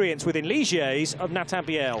experience within Ligiers of Nathan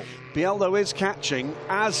Biel. Biel, though, is catching,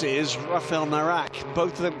 as is Rafael Narak.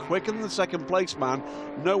 Both of them quicker than the second place man.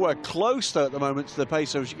 Nowhere close, though, at the moment to the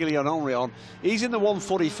pace of Gillian Henry on. He's in the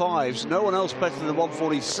 145s. No one else better than the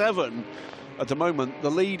 147 at the moment. The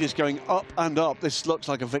lead is going up and up. This looks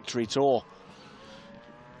like a victory tour.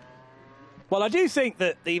 Well, I do think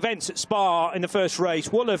that the events at Spa in the first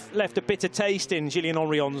race will have left a bitter taste in Gillian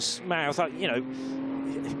Henryon's mouth. You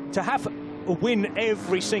know, to have a win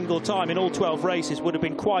every single time in all 12 races would have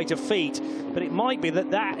been quite a feat, but it might be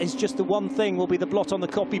that is just the one thing will be the blot on the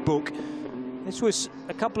copybook. This was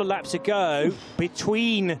a couple of laps ago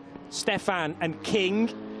between Stefan and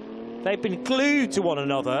King. They've been glued to one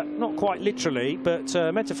another, not quite literally, but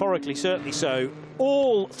metaphorically certainly so,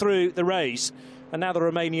 all through the race, and now the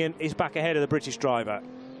Romanian is back ahead of the British driver.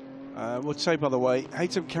 I would say, by the way,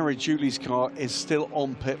 Haytham Caragiuli's car is still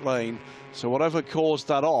on pit lane, so whatever caused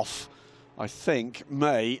that off, I think,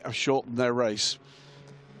 may have shortened their race.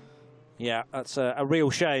 Yeah, that's a real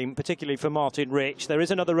shame, particularly for Martin Rich. There is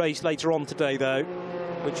another race later on today, though,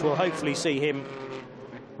 which will hopefully see him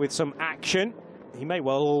with some action. He may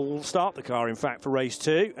well start the car, in fact, for race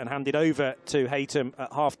 2 and hand it over to Haytham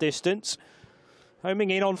at half distance. Homing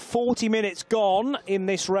in on 40 minutes gone in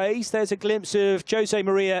this race. There's a glimpse of Jose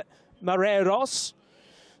Maria Marreiros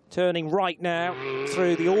turning right now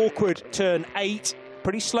through the awkward turn 8.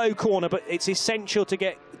 Pretty slow corner, but it's essential to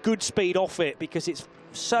get good speed off it because it's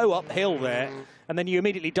so uphill there. And then you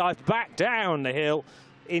immediately dive back down the hill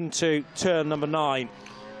into turn number 9.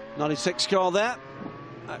 96 car there.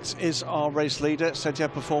 That is our race leader, Setier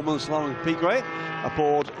Performance, Laurent Piguet,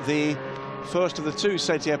 aboard the first of the 2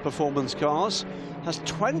 Setier Performance cars. Has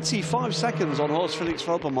 25 seconds on Horst Felix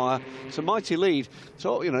Felbermayr. It's a mighty lead.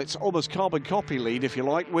 So, you know, it's almost carbon copy lead, if you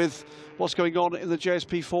like, with what's going on in the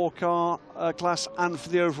JSP4 car class and for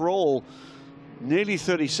the overall. Nearly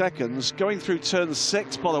 30 seconds. Going through turn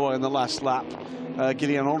 6, by the way, in the last lap,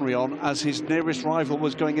 Guillaume Henrion, as his nearest rival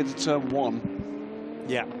was going into turn 1.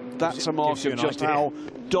 Yeah. That's a mark of just how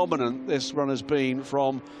dominant this run has been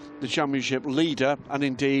from the championship leader and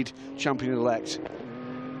indeed champion-elect.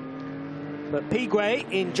 But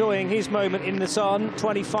Piguet enjoying his moment in the sun,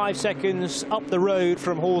 25 seconds up the road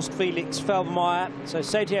from Horst Felix Felbermayr. So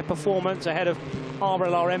Setier Performance ahead of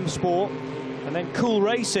RLR M Sport. And then Cool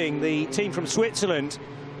Racing, the team from Switzerland,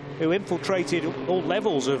 who infiltrated all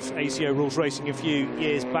levels of ACO Rules Racing a few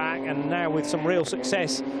years back, and now with some real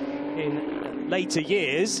success in later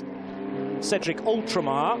years. Cedric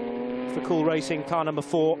Ultramar for Cool Racing, car number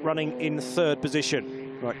 4, running in 3rd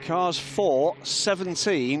position. Right, cars 4,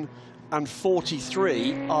 17 and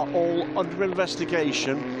 43 are all under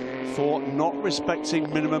investigation for not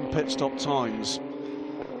respecting minimum pit stop times.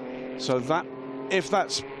 So that, if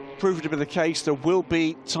that's proven to be the case, there will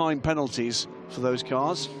be time penalties for those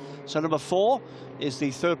cars. So number 4 is the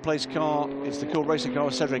 3rd place car, it's the Cool Racing car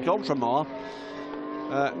of Cedric Ultramar.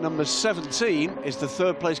 Number 17 is the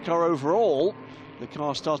 3rd place car overall. The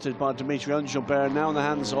car started by Dimitri Engelbert, now in the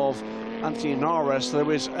hands of Anthony Nares.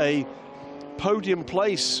 There is a podium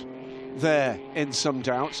place there in some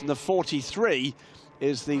doubts, and the 43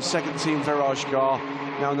 is the 2nd team Virage car,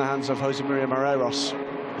 now in the hands of Jose Maria Marreiros.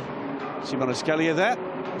 Simon Escalia there,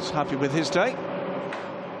 is happy with his day.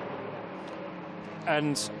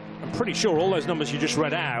 And I'm pretty sure all those numbers you just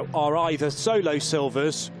read out are either solo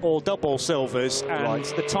silvers or double silvers, and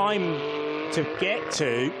right. The time to get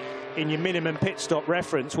to in your minimum pit stop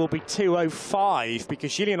reference will be 2:05,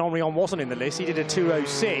 because Guillaume Henrion wasn't in the list. He did a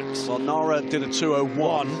 2:06. Well, Nara did a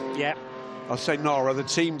 2:01. Yeah. I'll say Nara, the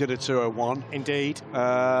team did a 2:01. Indeed. The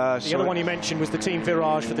other one you mentioned was the Team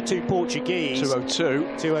Virage for the 2 Portuguese.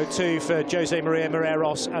 2:02. 2:02 for Jose Maria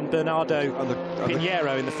Marreiros and Bernardo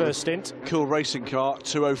Pinheiro in the first stint. Cool Racing car,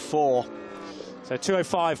 2:04. So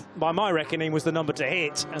 2:05, by my reckoning, was the number to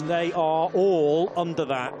hit, and they are all under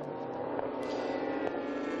that.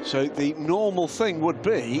 So the normal thing would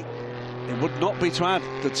be, it would not be to add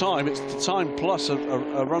the time, it's the time plus a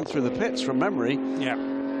run through the pits from memory. Yeah.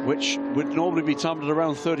 Which would normally be timed at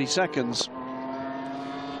around 30 seconds.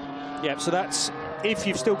 Yeah, so that's if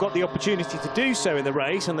you've still got the opportunity to do so in the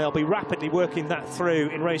race, and they'll be rapidly working that through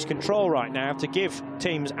in race control right now to give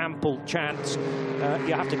teams ample chance.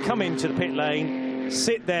 You have to come into the pit lane,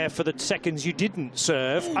 sit there for the seconds you didn't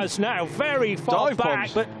serve, as now very far dive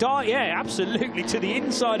back, bombs. but yeah, absolutely to the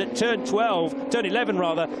inside at turn 11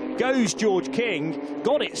 rather, goes George King,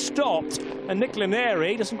 got it stopped, and Nicola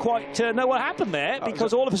Neri doesn't quite know what happened there,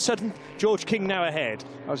 because all of a sudden George King now ahead.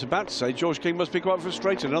 I was about to say, George King must be quite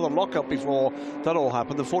frustrated. Another lock-up before that all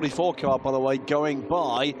happened. The 44 car, by the way, going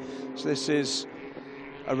by. So this is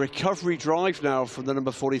a recovery drive now from the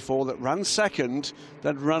number 44 that ran second,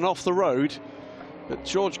 then ran off the road. But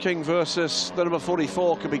George King versus the number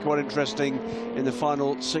 44 could be quite interesting in the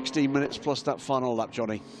final 16 minutes plus that final lap,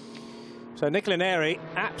 Johnny. So Nicola Neri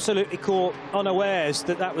absolutely caught unawares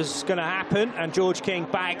that that was going to happen, and George King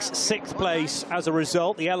bags 6th place as a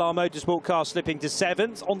result. The LR Motorsport car slipping to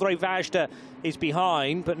 7th. Andre Vajda is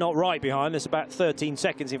behind, but not right behind. There's about 13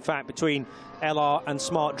 seconds, in fact, between LR and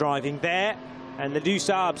Smart Driving there. And the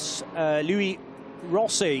Dusab's Louis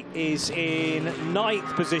Rossi is in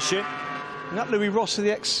 9th position. Isn't that Louis Rossi,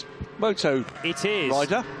 the ex-moto It is.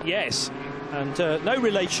 rider? Yes. And no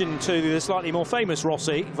relation to the slightly more famous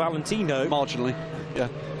Rossi, Valentino. Marginally, yeah.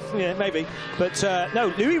 Yeah, maybe. But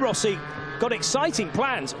no, Louis Rossi got exciting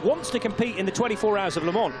plans. Wants to compete in the 24 Hours of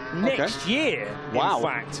Le Mans next year, Wow. in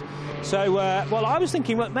fact. So, well, I was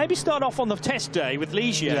thinking, well, maybe start off on the test day with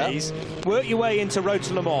Ligiers, work your way into Road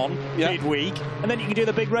to Le Mans midweek, and then you can do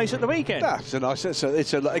the big race at the weekend. Yeah, it's a nice,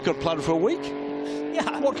 it's a good plan for a week.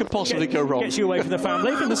 Yeah. What could possibly go wrong? Gets you away from the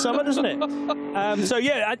family from the summer, doesn't it? So,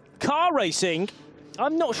 yeah, car racing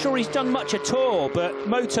I'm not sure he's done much at all, but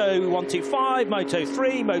Moto 125, Moto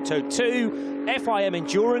 3, Moto 2, FIM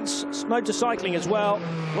Endurance, motorcycling as well.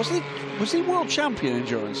 Was he world champion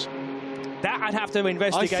endurance? That I'd have to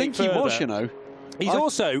investigate. I think further. he was, you know. He's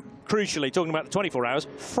also, crucially, talking about the 24 hours,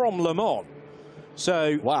 from Le Mans.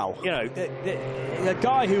 So, wow. You know, a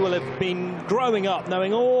guy who will have been growing up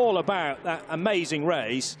knowing all about that amazing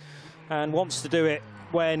race and wants to do it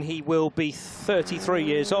when he will be 33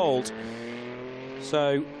 years old.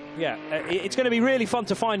 So, yeah, it's going to be really fun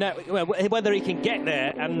to find out whether he can get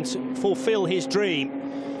there and fulfill his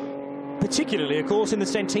dream, particularly, of course, in the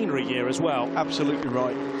centenary year as well. Absolutely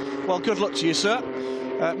right. Well, good luck to you, sir.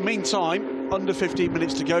 Meantime, under 15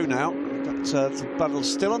 minutes to go now. But the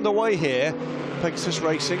battle's still underway here. Pegasus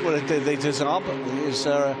Racing, well, they disarm. Is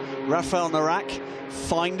Rafael Narak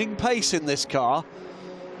finding pace in this car.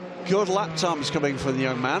 Good lap times coming for the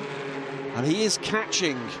young man. And he is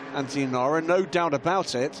catching Anthony Nara, no doubt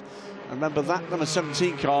about it. And remember, that number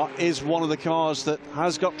 17 car is one of the cars that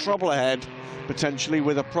has got trouble ahead, potentially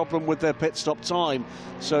with a problem with their pit stop time.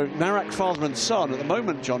 So Narak, father and son, at the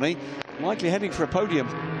moment, Johnny, likely heading for a podium.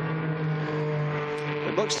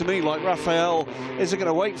 It looks to me like Rafael isn't going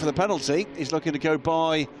to wait for the penalty. He's looking to go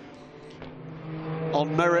by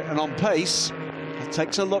on merit and on pace.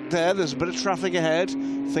 Takes a look there. There's a bit of traffic ahead.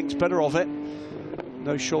 Thinks better of it.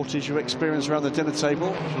 No shortage of experience around the dinner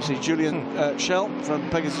table. You see Julian Schell from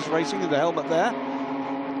Pegasus Racing in the helmet there.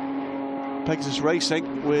 Pegasus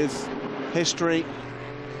Racing with history,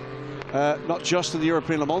 not just in the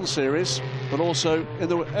European Le Mans Series, but also in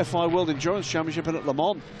the FI World Endurance Championship and at Le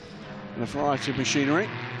Mans, in a variety of machinery.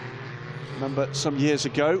 Remember, some years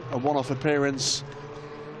ago, a one-off appearance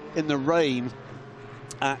in the rain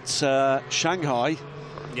at Shanghai.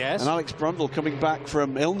 Yes. And Alex Brundle coming back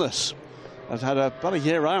from illness. Had about a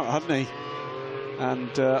year out, hadn't he?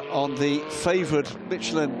 And on the favoured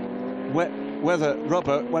Michelin wet weather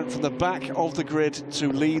rubber, went from the back of the grid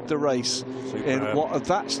to lead the race. Superb. In what at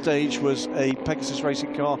that stage was a Pegasus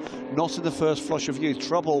Racing car, not in the first flush of youth.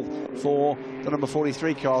 Trouble for the number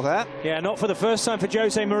 43 car there. Yeah, not for the first time for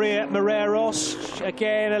Jose Maria Moreiros.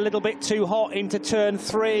 Again, a little bit too hot into turn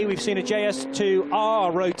 3. We've seen a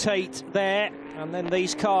JS2R rotate there. And then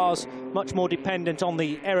these cars, much more dependent on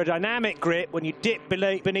the aerodynamic grip. When you dip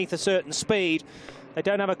beneath a certain speed, they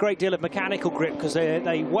don't have a great deal of mechanical grip because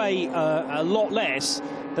they weigh a lot less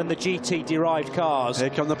than the GT-derived cars. Here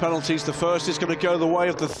come the penalties. The first is going to go the way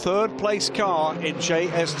of the third-place car in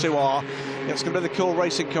JS2R. It's going to be the Cool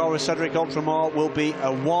Racing car with Cedric Entremont. Will be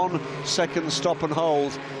a 1-second stop and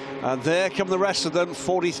hold. And there come the rest of them,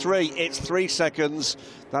 43. It's 3 seconds.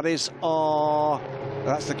 That is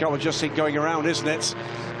that's the car we've just seen going around, isn't it?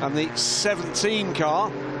 And the 17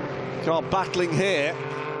 car battling here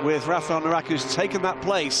with Rafael Narak, who's taken that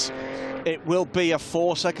place. It will be a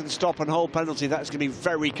 4-second stop and hold penalty. That's going to be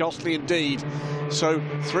very costly indeed. So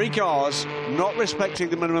 3 cars not respecting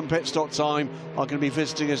the minimum pit stop time are going to be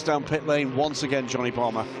visiting us down pit lane once again, Johnny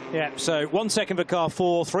Palmer. Yeah, so 1 second for car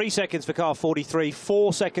 4, 3 seconds for car 43,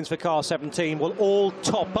 4 seconds for car 17 will all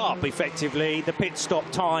top up effectively the pit stop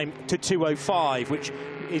time to 2:05, which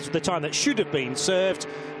is the time that should have been served,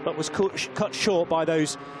 but was cut short by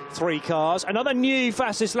those 3 cars. Another new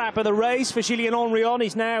fastest lap of the race for Julien Henrion.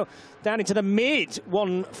 He's now down into the mid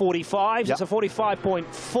 145s. Yep. It's a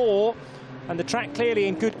 45.4, and the track clearly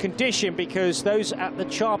in good condition because those at the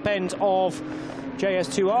sharp end of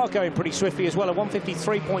JS2 are going pretty swiftly as well. A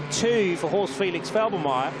 153.2 for Horst Felix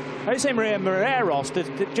Felbermayr. Jose Maria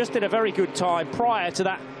Moreiros just did a very good time prior to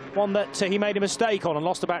that one that he made a mistake on and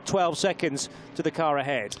lost about 12 seconds to the car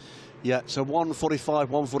ahead. Yeah, so 145,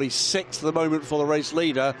 146 at the moment for the race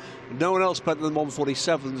leader. No one else better than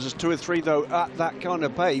 147. There's 2 or 3, though, at that kind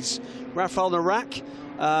of pace. Rafael Narak,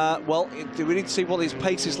 well, we need to see what his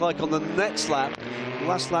pace is like on the next lap.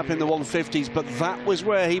 Last lap in the 150s, but that was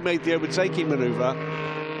where he made the overtaking manoeuvre.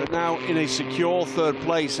 But now in a secure 3rd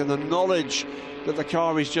place, and the knowledge that the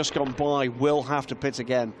car he's just gone by will have to pit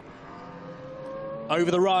again. Over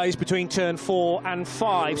the rise between turn 4 and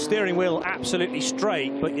 5, steering wheel absolutely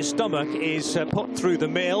straight, but your stomach is put through the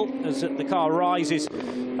mill as the car rises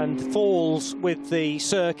and falls with the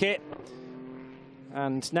circuit.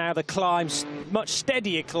 And now the climb's much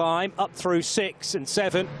steadier climb up through 6 and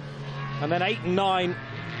 7, and then 8 and 9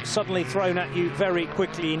 suddenly thrown at you very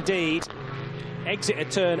quickly indeed. Exit at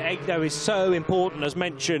turn 8, though, is so important, as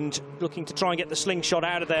mentioned, looking to try and get the slingshot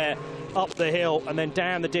out of there, up the hill, and then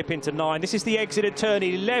down the dip into 9. This is the exit at turn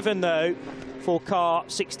 11, though, for car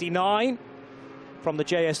 69 from the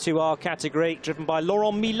JS2R category, driven by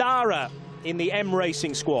Laurent Millara in the M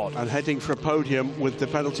Racing squad. And heading for a podium with the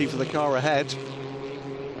penalty for the car ahead.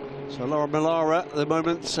 So So Laurent Millara at the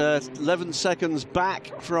moment 11 seconds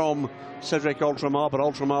back from Cedric Altremar, but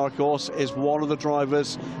Altremar, of course, is one of the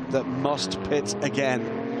drivers that must pit again.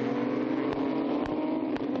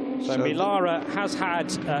 So Millara has had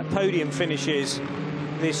podium finishes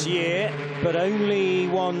this year, but only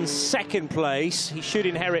won second place. He should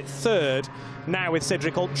inherit third now with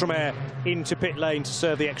Cedric Altremar into pit lane to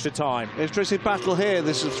serve the extra time. Interesting battle here.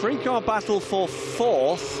 This is a three-car battle for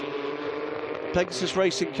fourth. Pegasus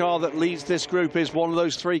Racing car that leads this group is one of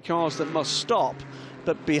those three cars that must stop.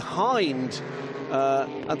 But behind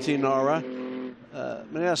Anthony Nara,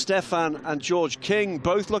 Menia Stefan and George King,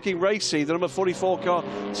 both looking racy. The number 44 car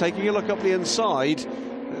taking a look up the inside.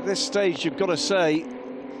 At this stage, you've got to say,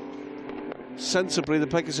 sensibly, the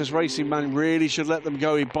Pegasus Racing man really should let them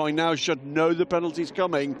go. He by now should know the penalty's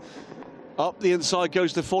coming. Up the inside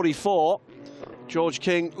goes the 44. George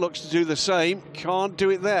King looks to do the same. Can't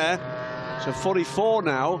do it there. So 44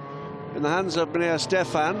 now in the hands of Menia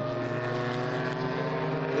Stefan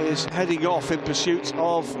is heading off in pursuit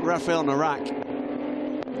of Rafael Narak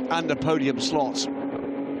and a podium slot.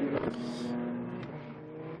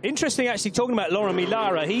 Interesting, actually, talking about Laurent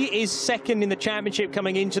Millara. He is second in the championship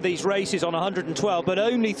coming into these races on 112, but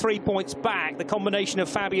only 3 points back. The combination of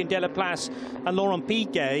Fabien Delaplace and Laurent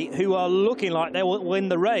Piquet, who are looking like they will win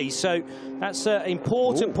the race. So that's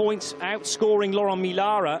important points, outscoring Laurent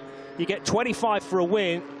Millara. You get 25 for a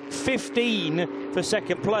win, 15 for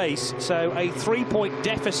second place. So a 3-point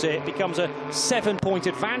deficit becomes a 7-point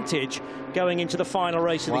advantage going into the final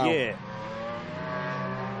race of the year.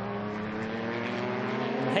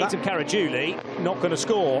 Haytham Caragiuli not going to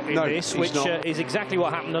score in this, which is exactly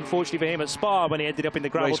what happened, unfortunately, for him at Spa when he ended up in the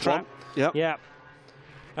gravel trap. Yep. Yeah.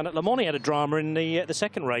 And at Le Mans he had a drama in the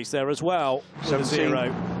second race there as well.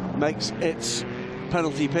 0 makes its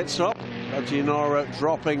penalty pit stop. Anthony Nara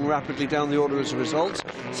dropping rapidly down the order as a result.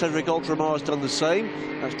 Cedric Altremar has done the same.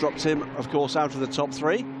 That's dropped him, of course, out of the top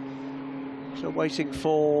three. So waiting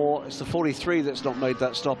for, it's the 43 that's not made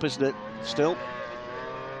that stop, isn't it? Still.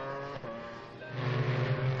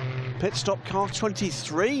 Pit stop car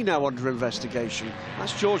 23 now under investigation.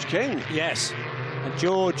 That's George King. Yes, and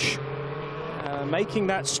George making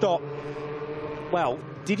that stop. Well,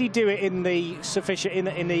 did he do it in the sufficient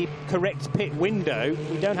in the correct pit window?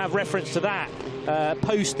 We don't have reference to that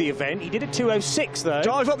post the event. He did it 2:06 though.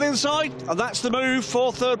 Drive up the inside, and that's the move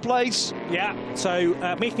for third place. Yeah. So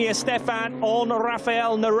Menia Stefan on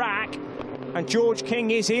Rafael Narak, and George King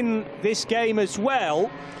is in this game as well.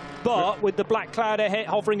 But with the black cloud ahead,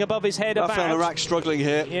 hovering above his head. Rafael Narak struggling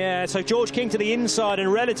here. Yeah, so George King to the inside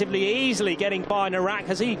and relatively easily getting by Narak.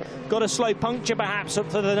 Has he got a slow puncture perhaps up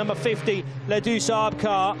to the number 50 Ledoux Saab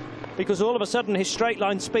car? Because all of a sudden his straight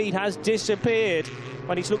line speed has disappeared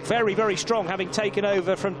when he's looked very, very strong, having taken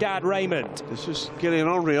over from Dad Raymond. This is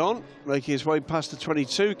Guillaume Henrion making his way past the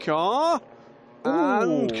 22 car.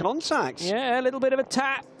 And contact. Yeah, a little bit of a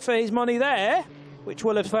tap for his money there, which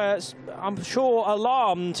will have, I'm sure,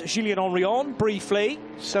 alarmed Julien Henrion briefly.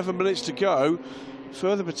 7 minutes to go.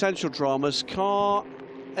 Further potential dramas. Car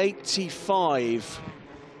 85.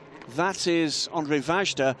 That is Andre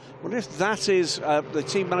Vajda. Wonder if that is the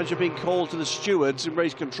team manager being called to the stewards in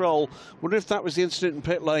race control. Wonder if that was the incident in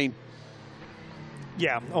pit lane.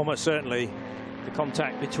 Yeah, almost certainly. The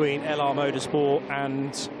contact between LR Motorsport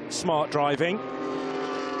and Smart Driving.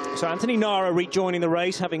 So Anthony Nara rejoining the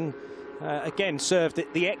race, having again served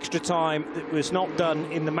the extra time that was not done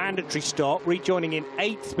in the mandatory stop, rejoining in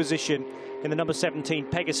 8th position in the number 17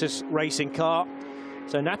 Pegasus Racing car.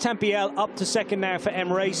 So Nathan Biel up to second now for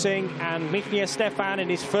M Racing, and Menia Stefan in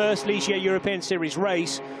his first Ligier European Series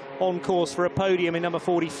race on course for a podium in number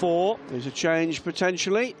 44. There's a change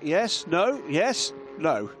potentially. Yes, no, yes,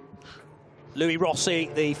 no. Louis Rossi,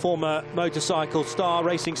 the former motorcycle star,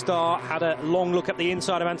 racing star, had a long look at the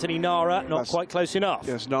inside of Anthony Nara, not quite close enough.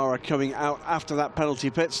 Yes, Nara coming out after that penalty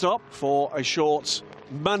pit stop for a short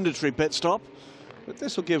mandatory pit stop. But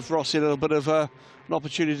this will give Rossi a little bit of an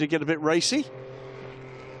opportunity to get a bit racy.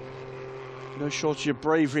 No shortage of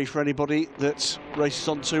bravery for anybody that races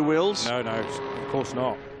on two wheels. No, of course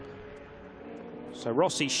not. So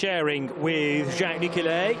Rossi sharing with Jacques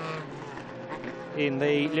Nicolet in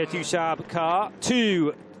the Ledoux Saab car.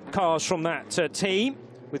 2 cars from that team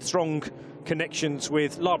with strong connections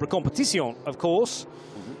with L'Arbre Competition, of course.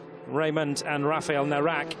 Raymond and Rafael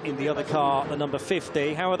Narak in the other car, the number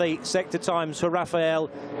 50. How are the sector times for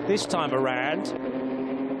Rafael this time around?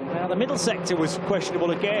 Now, the middle sector was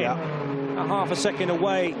questionable again. A half a second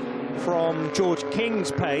away from George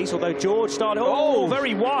King's pace, although George started, oh,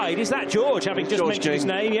 very wide. Is that George, having just mentioned his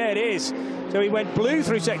name? Yeah, it is. So he went blue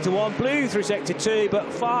through sector 1, blue through sector 2,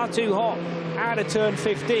 but far too hot out of turn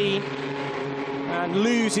 15 and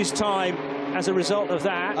loses time as a result of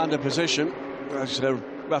that. Under position.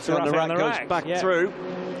 Rafael Narak goes back through.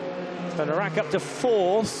 So Narak up to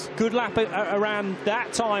 4th. Good lap around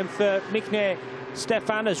that time for Michne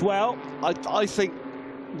Stefan as well. I think,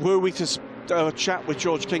 were we to chat with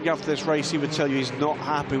George King after this race, he would tell you he's not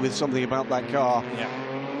happy with something about that car. Yeah.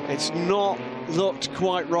 It's not looked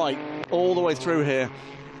quite right all the way through here.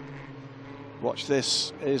 Watch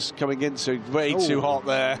this, is coming into way too hot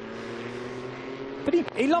there. But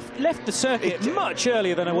he left the circuit much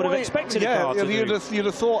earlier than I would have expected a car to do. You'd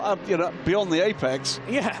have thought, beyond the apex.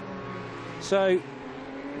 Yeah. So,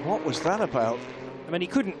 what was that about? I mean, he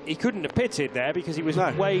couldn't have pitted there because he was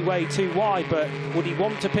way too wide. But would he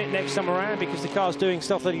want to pit next time around because the car's doing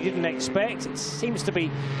stuff that he didn't expect? It seems to be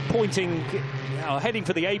pointing, heading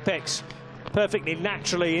for the apex perfectly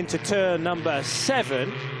naturally into turn number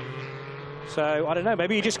 7. So, I don't know,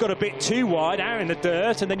 maybe you just got a bit too wide out in the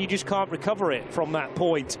dirt and then you just can't recover it from that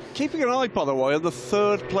point. Keeping an eye, by the way, on the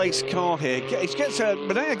 3rd place car here.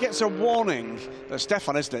 Minaya gets a warning.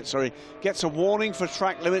 Stefan, isn't it? Sorry. Gets a warning for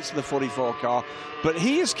track limits in the 44 car. But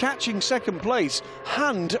he is catching 2nd place,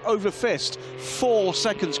 hand over fist, 4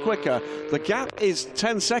 seconds quicker. The gap is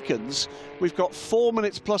 10 seconds. We've got 4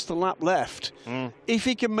 minutes plus the lap left. If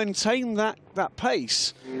he can maintain that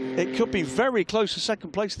pace, it could be very close to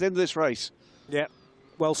 2nd place at the end of this race. Yeah,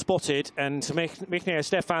 well spotted, and Michne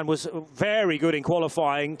Stefan was very good in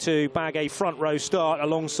qualifying to bag a front row start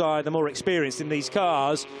alongside the more experienced in these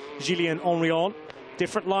cars, Julien Henrion.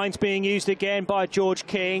 Different lines being used again by George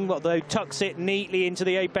King, although tucks it neatly into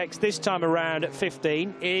the apex this time around at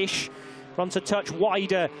 15-ish. Runs a touch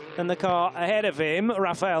wider than the car ahead of him,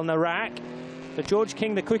 Rafael Narak. So George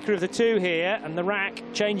King, the quicker of the two here, and Narak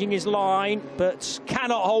changing his line, but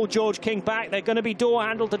cannot hold George King back. They're going to be door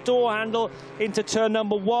handle to door handle into turn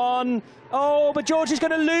number 1. Oh, but George is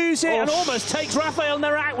going to lose it and almost takes Rafael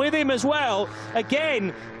Narak with him as well.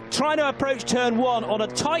 Again, trying to approach turn 1 on a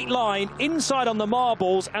tight line inside on the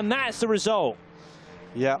marbles, and that's the result.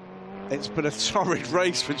 Yeah. It's been a torrid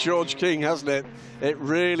race for George King, hasn't it? It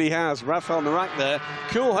really has. Rafael Narak there.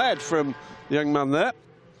 Cool head from the young man there.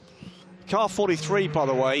 Car 43, by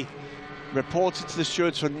the way, reported to the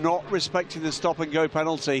stewards for not respecting the stop-and-go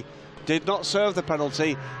penalty. Did not serve the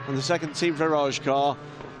penalty, and the second Team Virage car,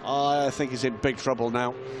 I think, is in big trouble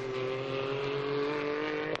now.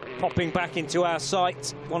 Popping back into our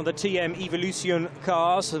sight, one of the TM Evolution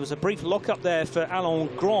cars. There was a brief lock-up there for Alain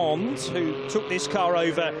Grand, who took this car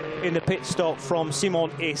over in the pit stop from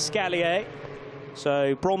Simon Escalier.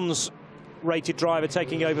 So bronze-rated driver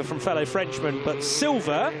taking over from fellow Frenchman, but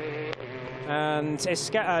silver. And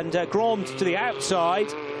Grand to the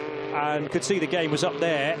outside, and could see the game was up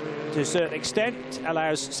there to a certain extent.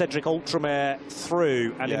 Allows Cedric Ultramare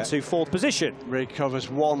through and into 4th position. Recovers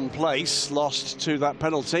 1 place, lost to that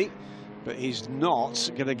penalty, but he's not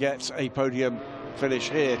going to get a podium finish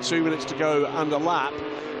here. 2 minutes to go and a lap.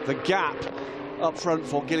 The gap up front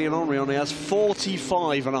for Julien Henrion only has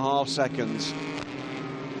 45.5 seconds.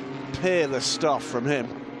 Peerless stuff from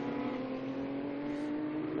him.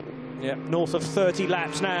 Yeah, north of 30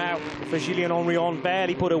 laps now for Julien Henrion.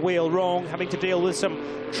 Barely put a wheel wrong, having to deal with some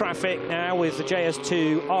traffic now with the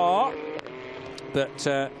JS2R.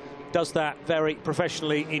 But does that very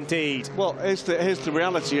professionally indeed. Well, here's the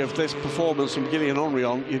reality of this performance from Julien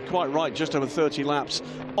Henrion. You're quite right, just over 30 laps.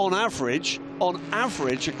 On average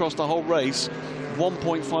across the whole race,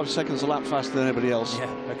 1.5 seconds a lap faster than anybody else. Yeah,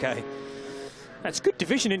 OK. That's good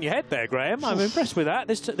division in your head there, Graham. I'm impressed with that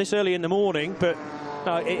this early in the morning, but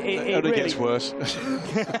no, it only really gets worse.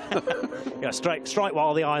 Yeah, strike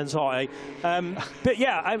while the iron's hot, eh? But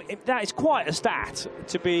yeah, that is quite a stat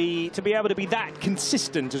to be able to be that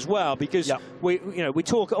consistent as well, because we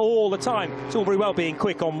talk all the time. It's all very well being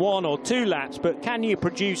quick on 1 or 2 laps, but can you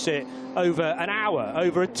produce it over an hour,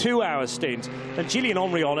 over a 2-hour stint? And Julien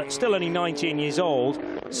Henrion, still only 19 years old,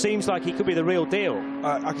 seems like he could be the real deal.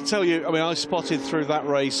 I can tell you, I mean, I spotted through that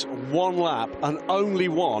race 1 lap, and only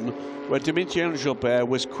one, where Dimitri Gilbert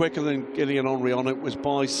was quicker than Julien Henrion. It was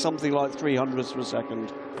by something like 300ths of a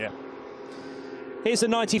second. Yeah. Here's the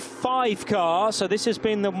 95 car, so this has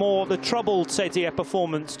been the troubled Setier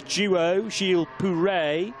performance duo. Gilles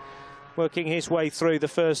Pouret working his way through the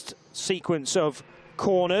first sequence of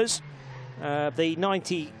corners. The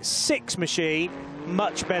 96 machine,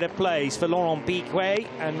 much better place for Laurent Biquet,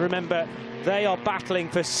 and remember, they are battling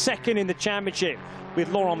for 2nd in the championship with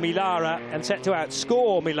Laurent Millara, and set to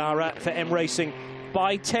outscore Millara for M Racing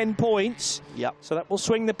by 10 points. Yep. So that will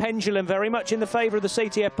swing the pendulum very much in the favour of the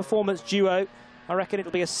CTF Performance duo. I reckon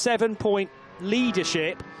it'll be a 7-point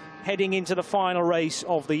leadership heading into the final race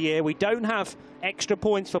of the year. We don't have extra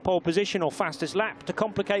points for pole position or fastest lap to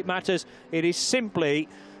complicate matters. It is simply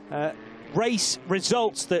race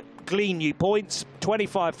results that glean you points.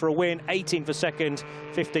 25 for a win, 18 for second,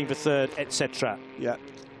 15 for third, etc. Yeah.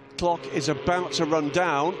 Clock is about to run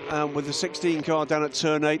down, and with the 16 car down at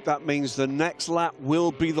turn 8, that means the next lap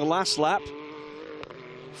will be the last lap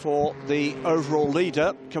for the overall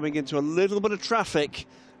leader, coming into a little bit of traffic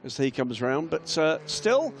as he comes round, but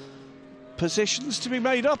still positions to be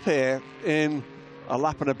made up here in a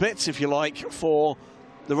lap and a bit, if you like, for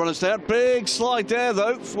the runners there. Big slide there,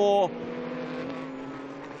 though, for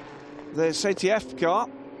the CTF car.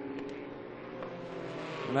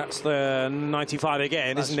 And that's the 95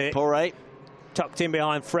 again, That's isn't it? Poré. Tucked in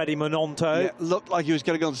behind Freddie Mononto. Yeah, looked like he was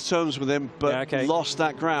getting on to terms with him, but lost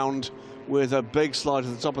that ground with a big slide to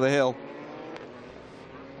the top of the hill.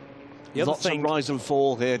 Lots of rise and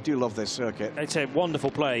fall here. Do love this circuit. It's a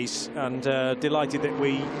wonderful place, and delighted that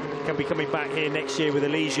we can be coming back here next year with the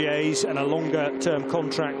Ligiers and a longer-term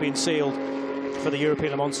contract being sealed for the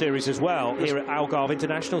European Le Mans Series as well, here at Algarve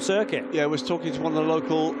International Circuit. Yeah, I was talking to one of the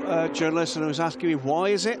local journalists, and he was asking me, why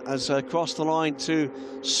is it, as across the line to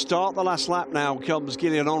start the last lap now comes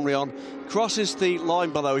Guillaume Henrion. Crosses the line,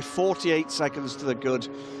 by the way, 48 seconds to the good.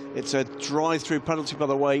 It's a drive-through penalty, by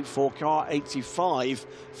the way, for car 85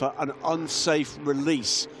 for an unsafe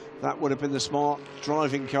release. That would have been the smart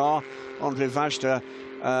driving car. Andre Vajda,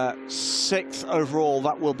 6th overall.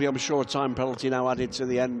 That will be, I'm sure, a time penalty now added to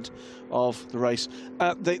the end of the race.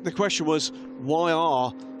 The question was, why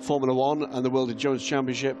are Formula One and the World Endurance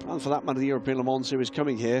Championship, and for that matter the European Le Mans Series,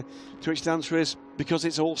 coming here? To which the answer is, because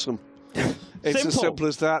it's awesome. It's as simple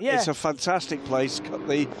as that. Yeah. It's a fantastic place.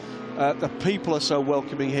 The people are so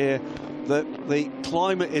welcoming here. The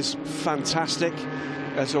climate is fantastic.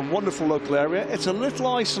 It's a wonderful local area. It's a little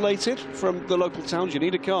isolated from the local towns. You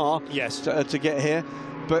need a car to get here.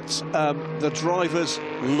 But the drivers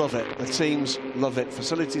love it. The teams love it.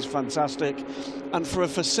 Facility's fantastic. And for a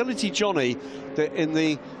facility, Johnny, that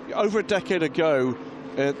over a decade ago,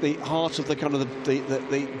 at the heart of the kind of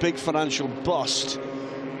the big financial bust,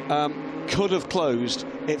 could have closed.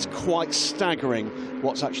 It's quite staggering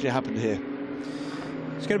what's actually happened here.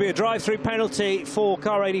 It's going to be a drive-through penalty for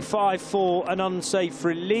car 85 for an unsafe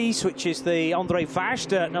release, which is the Andre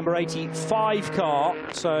Vajda number 85 car.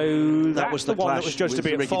 So that was the one that was just to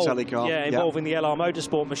be at fault. Yeah, involving the LR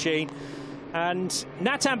Motorsport machine. And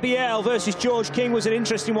Nathan Biel versus George King was an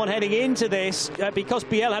interesting one heading into this because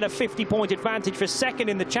Biel had a 50-point advantage for second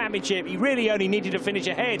in the championship. He really only needed to finish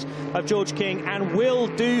ahead of George King and will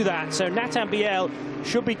do that. So Nathan Biel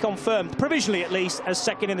should be confirmed, provisionally at least, as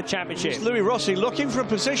second in the championship. It's Louis Rossi looking for a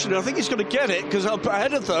position. I think he's going to get it because up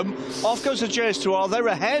ahead of them, off goes the JS2R. They're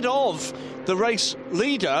ahead of the race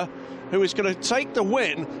leader, who is going to take the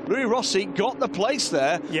win. Louis Rossi got the place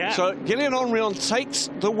there. Yeah. So Guillaume Henrion takes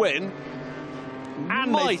the win.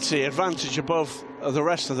 And mighty advantage above the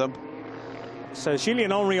rest of them. So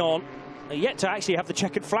Guillaume Henrion yet to actually have the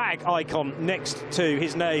checkered flag icon next to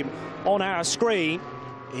his name on our screen.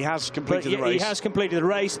 He has completed the race. He has completed the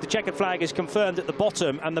race. The checkered flag is confirmed at the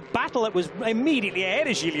bottom, and the battle that was immediately ahead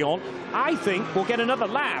of Guillaume, I think, will get another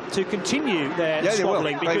lap to continue their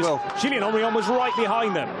squabbling, because Guillaume Henrion was right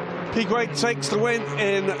behind them. Piquet takes the win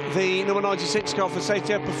in the number 96 car for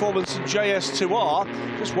CTF Performance and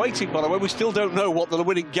JS2R. Just waiting, by the way. We still don't know what the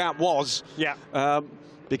winning gap was. Yeah.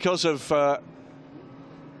 Because of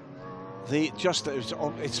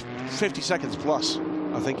it's 50 seconds plus,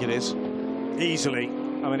 I think it is. Easily.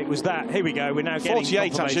 I mean, it was that. Here we go. We're now getting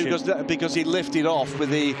 48 actually, because he lifted off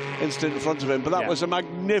with the incident in front of him. But that was a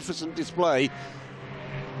magnificent display.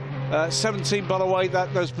 17, by the way,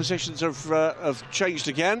 those positions have changed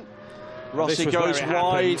again. Rossi goes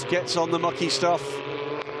wide, gets on the mucky stuff.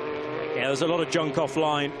 Yeah, there's a lot of junk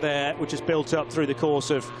offline there, which has built up through the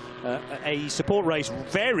course of a support race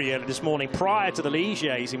very early this morning, prior to the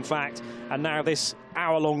Ligiers, in fact, and now this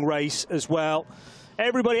hour-long race as well.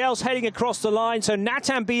 Everybody else heading across the line. So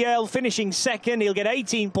Nathan Biel finishing second. He'll get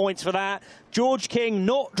 18 points for that. George King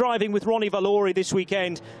not driving with Ronnie Valori this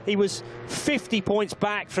weekend. He was 50 points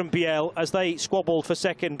back from Biel as they squabbled for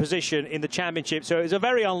second position in the championship. So it was a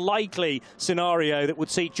very unlikely scenario that would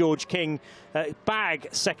see George King bag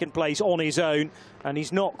second place on his own. And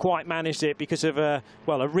he's not quite managed it because of a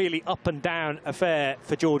really up and down affair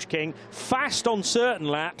for George King. Fast on certain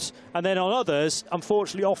laps, and then on others,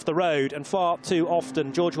 unfortunately off the road, and far too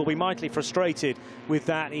often. George will be mightily frustrated with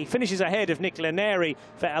that. He finishes ahead of Nicola Neri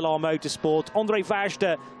for LR Motorsport. thought. Andre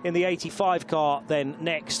Vajda in the 85 car then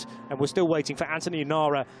next, and we're still waiting for Anthony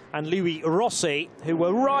Nara and Louis Rossi, who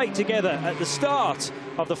were right together at the start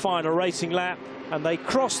of the final racing lap, and they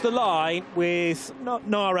crossed the line with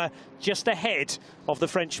Nara just ahead of the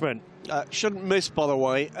Frenchman. Shouldn't miss, by the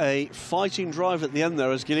way, a fighting drive at the end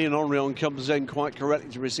there as Guillaume Henrion comes in quite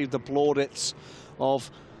correctly to receive the plaudits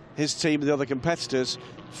of his team and the other competitors.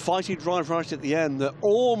 Fighting drive right at the end that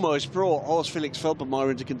almost brought Horst Felix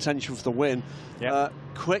Felbermayr into contention for the win. Yep.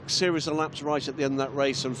 Quick series of laps right at the end of that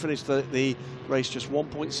race and finished the race just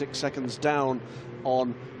 1.6 seconds down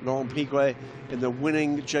on Laurent Piguet in the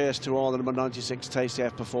winning JS2R, the number 96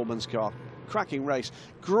 TCF performance car. Cracking race.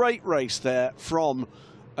 Great race there from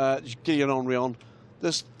Guillaume Henrion.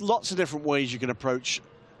 There's lots of different ways you can approach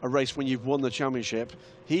a race when you've won the championship.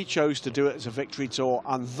 He chose to do it as a victory tour,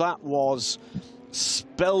 and that was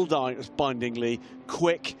spellbindingly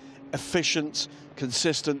quick, efficient,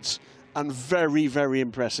 consistent, and very, very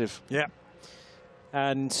impressive. Yeah.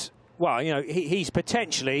 And, well, you know, he's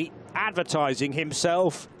potentially advertising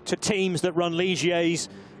himself to teams that run Ligiers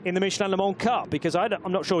in the Michelin Le Mans Cup, because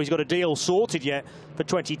I'm not sure he's got a deal sorted yet for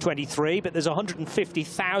 2023, but there's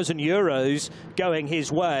 150,000 euros going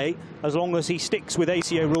his way as long as he sticks with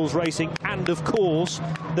ACO Rules Racing and, of course,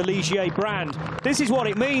 the Ligier brand. This is what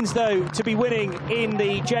it means, though, to be winning in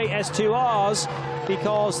the JS2Rs,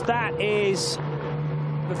 because that is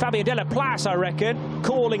Fabien Delaplace, I reckon,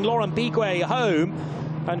 calling Laurent Piguet home.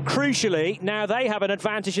 And crucially, now they have an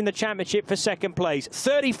advantage in the championship for second place.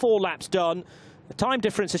 34 laps done. The time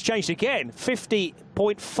difference has changed again,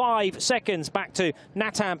 50.5 seconds back to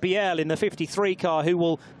Nathan Biel in the 53 car, who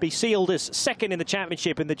will be sealed as second in the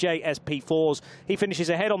championship in the JSP4s. He finishes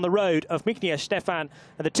ahead on the road of Michnier Stefan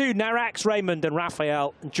and the two Naraks, Raymond and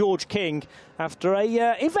Raphael, and George King, after a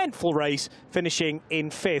eventful race, finishing in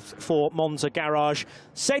 5th for Monza Garage.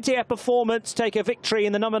 CTF Performance take a victory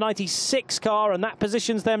in the number 96 car, and that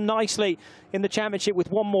positions them nicely in the championship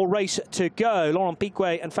with one more race to go. Laurent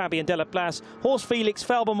Piguet and Fabien Delaplace. Horst Felix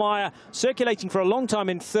Felbermayr circulating for a long time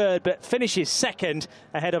in 3rd, but finishes 2nd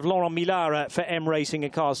ahead of Laurent Millara for M Racing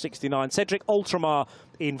and Car 69. Cedric Ultramar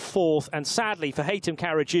in 4th, and sadly for Hatem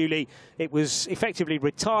Caragiuli, it was effectively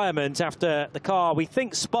retirement after the car, we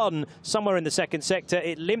think, spun somewhere in the 2nd sector.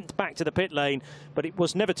 It limped back to the pit lane, but it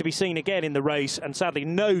was never to be seen again in the race, and sadly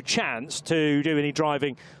no chance to do any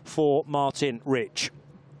driving for Martin Rich.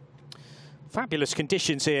 Fabulous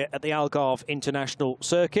conditions here at the Algarve International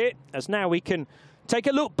Circuit, as now we can take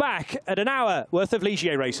a look back at an hour worth of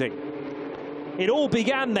Ligier racing. It all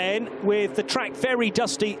began then with the track very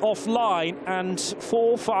dusty offline, and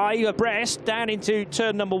 4-5 abreast down into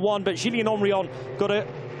turn number 1, but Julien Henrion got a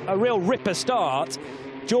real ripper start.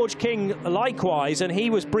 George King likewise, and he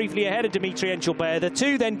was briefly ahead of Dimitri Engelbert. The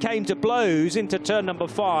two then came to blows into turn number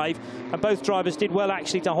 5, and both drivers did well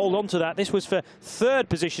actually to hold on to that. This was for 3rd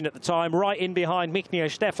position at the time, right in behind Michnier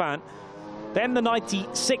Stefan. Then the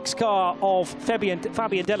 96 car of Fabien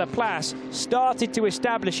Delaplace started to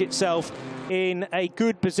establish itself in a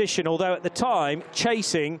good position, although at the time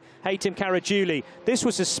chasing Hatem Caragiuli. This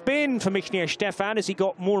was a spin for Michnier Stefan as he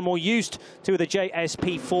got more and more used to the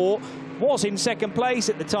JSP4. Was in 2nd place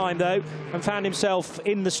at the time, though, and found himself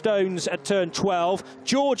in the stones at turn 12.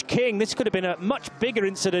 George King, this could have been a much bigger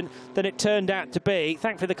incident than it turned out to be.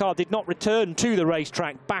 Thankfully, the car did not return to the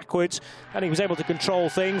racetrack backwards, and he was able to control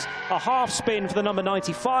things. A half spin for the number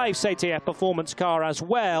 95 CTF Performance car as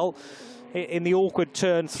well in the awkward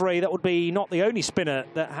turn 3. That would be not the only spinner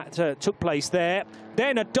that took place there.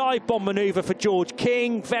 Then a dive bomb manoeuvre for George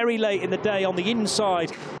King very late in the day on the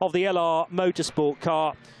inside of the LR Motorsport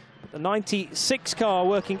car. The 96 car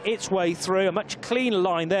working its way through, a much cleaner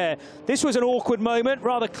line there. This was an awkward moment,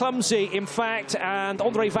 rather clumsy in fact, and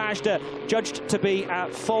Andre Vajda judged to be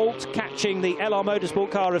at fault, catching the LR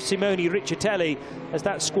Motorsport car of Simone Riccitelli as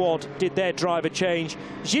that squad did their driver change.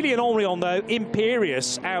 Julien Henrion, though,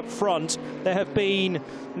 imperious out front. There have been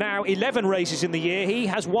now 11 races in the year. He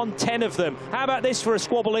has won 10 of them. How about this for a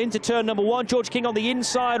squabble into turn number 1? George King on the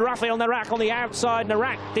inside, Raphael Narak on the outside.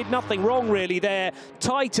 Narak did nothing wrong really there,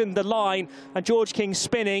 tightened the line, and George King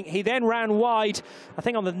spinning. He then ran wide, I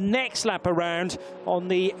think on the next lap around, on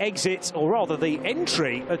the exit, or rather the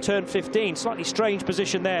entry of turn 15. Slightly strange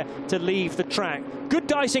position there to leave the track. Good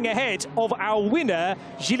dicing ahead of our winner,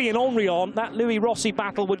 Julien Henrion. That Louis Rossi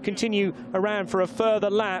battle would continue around for a further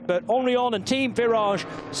lap, but Henrion and Team Virage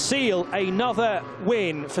seal another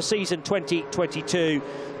win for season 2022.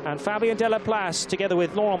 And Fabien Delaplace, together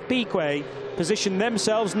with Laurent Piguet, position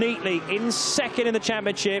themselves neatly in 2nd in the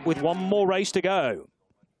championship with one more race to go.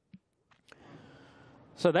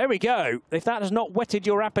 So there we go. If that has not whetted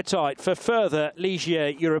your appetite for further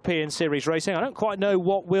Ligier European Series racing, I don't quite know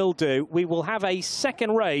what we'll do. We will have a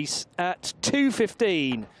second race at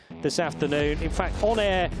 2:15 this afternoon. In fact, on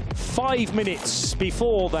air 5 minutes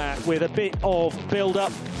before that with a bit of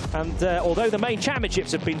build-up. And although the main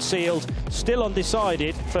championships have been sealed, still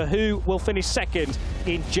undecided for who will finish second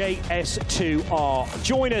in JS2R.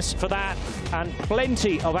 Join us for that and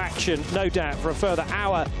plenty of action, no doubt, for a further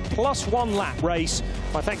hour plus 1 lap race.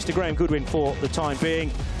 My thanks to Graham Goodwin for the time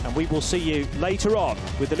being. And we will see you later on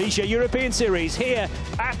with the Ligier European Series here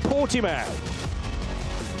at Portimao.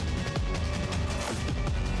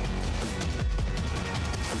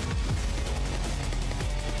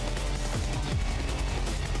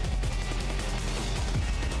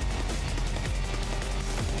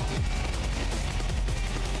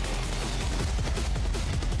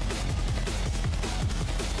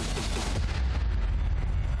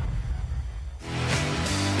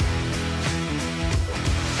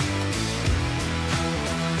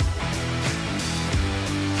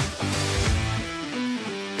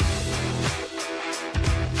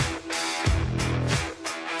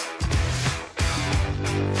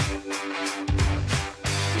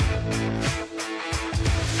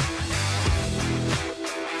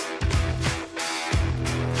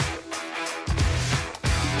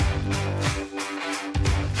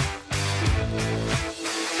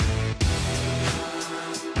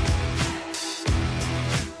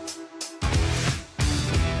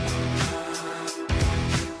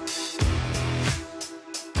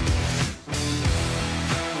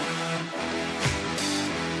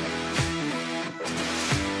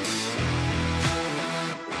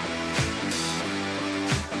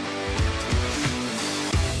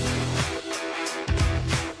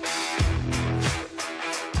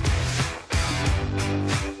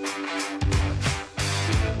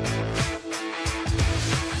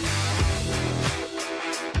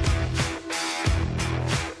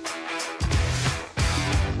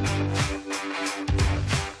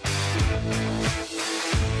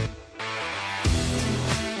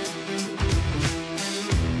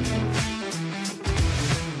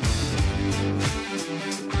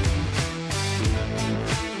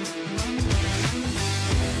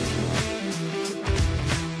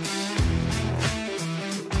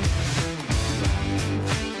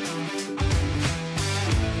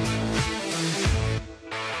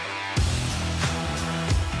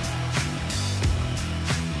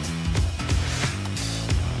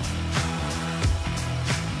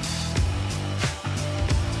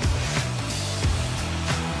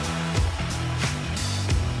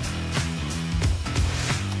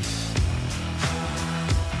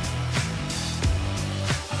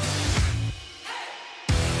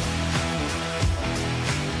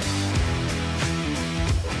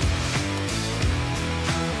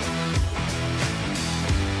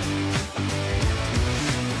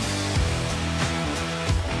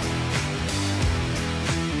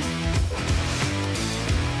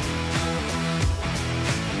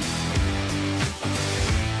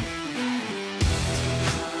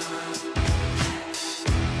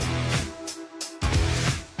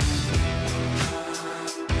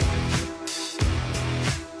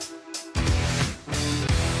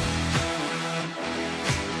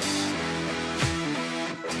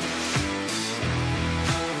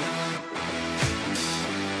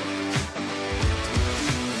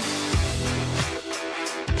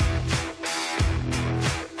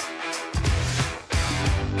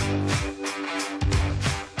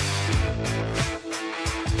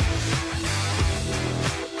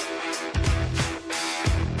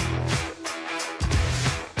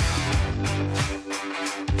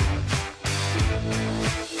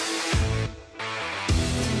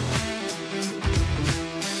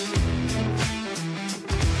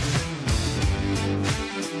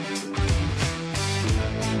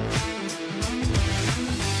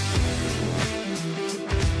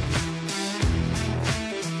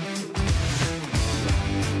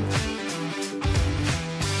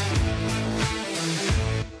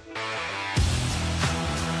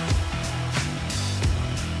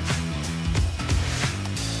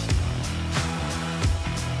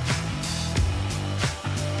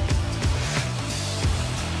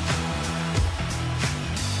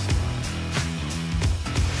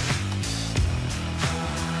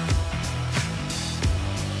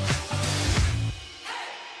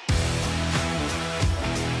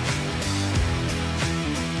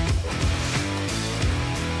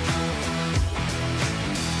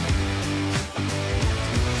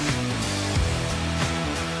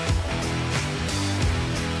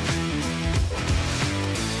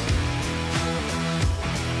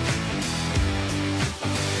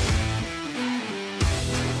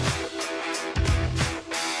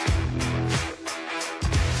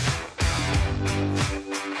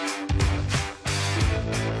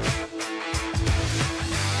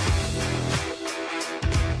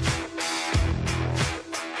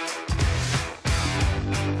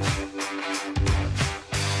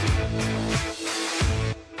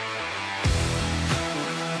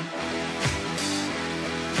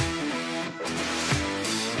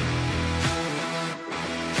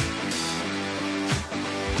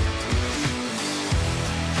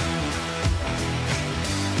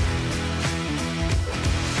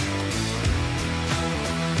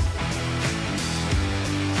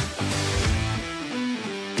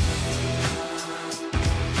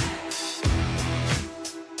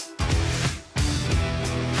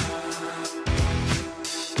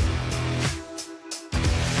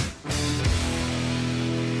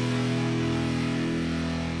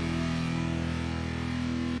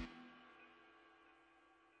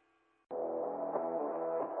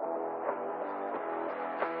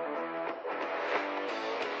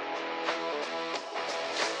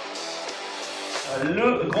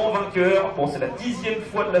 le grand vainqueur. Bon, c'est la 10e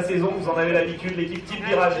fois de la saison, vous en avez l'habitude, l'équipe Team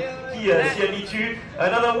Virage qui s'y habitue.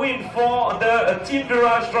 Another win for the Team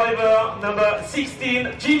Virage driver number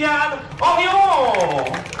 16, Gillian Henrion.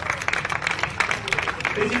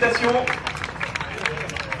 Félicitations.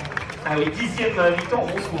 Ah oui, 10e victoire en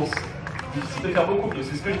 11 courses. Difficile de faire beaucoup plus,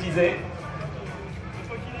 c'est ce que je disais.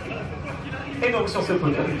 Et donc sur ce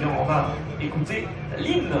podium, on va écouter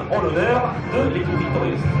l'hymne en l'honneur de l'équipe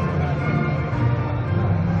victorieuse.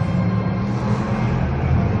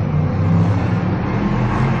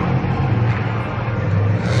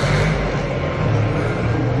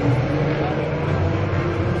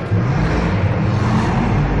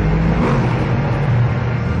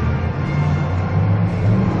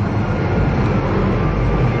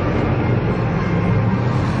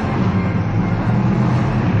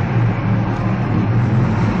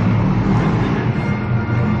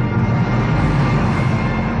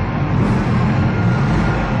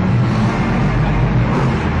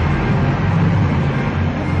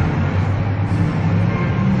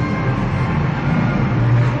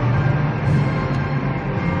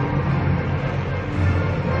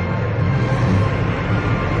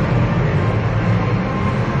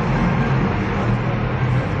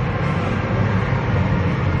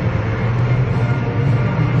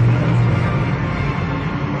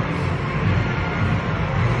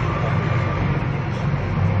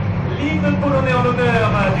 Polonais en l'honneur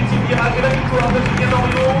du Team Virage et la victoire de Gillian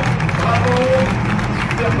Henrion. Bravo,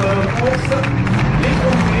 superbe course. Les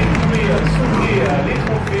trophées, vous pouvez s'ouvrir les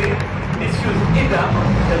trophées, messieurs et dames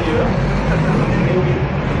d'ailleurs. Et oui,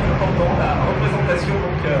 important la représentation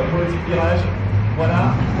donc, pour le Team Virage.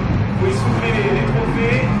 Voilà, vous pouvez s'ouvrir les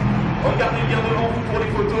trophées. Regardez bien devant vous pour les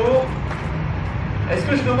photos. Est-ce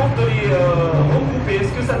que je demande de les regrouper?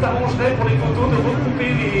 Est-ce que ça t'arrangerait pour les photos de regrouper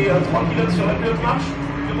les 3 pilotes sur la pilote marche?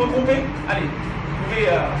 De regrouper? Allez, vous pouvez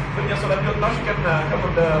venir sur la pilote marche. You can come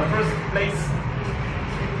on the first place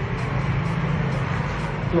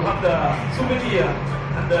to have the souvenir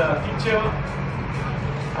and the picture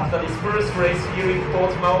after this first race here in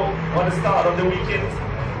Portimao on the start of the weekend.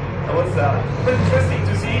 That was very interesting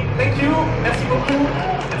to see. Thank you, merci beaucoup,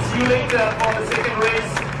 and see you later for the second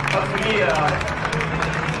race. Hopefully,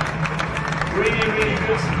 really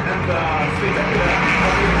good and spectacular.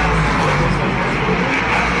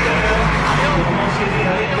 On va enchaîner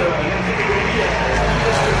avec la catégorie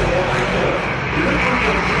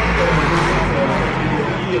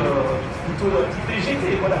plutôt type GT,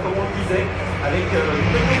 voilà comme on le disait, avec une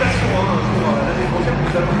bonne notation pour l'année prochaine.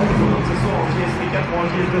 Nous allons que ce soit en GSP4 ou en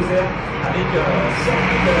GS2R avec 100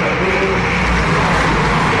 000 euros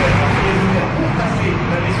pour passer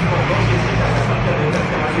l'année suivante dans GSP4, ça sera bien avec la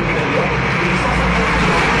Ferrari d'ailleurs, et 150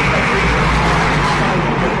 000 euros pour passer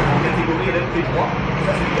en catégorie LMP3.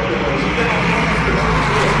 Ça c'est bien de Gillian Henrion parce que là on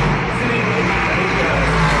peut célébrer avec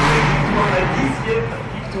la 10e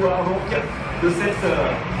victoire donc de cette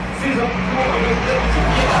saison pour le Team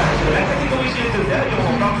Virage. La catégorie GS2R, et on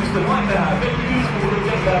en parle justement avec la belle news pour le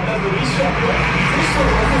dire de la place de vice-champion. C'est chaud,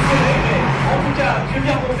 c'est serré, mais en tout cas, tu es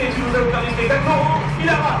bien monté, tu nous as offert du spectacle. Laurent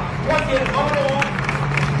Pilara, 3e, bravo Laurent.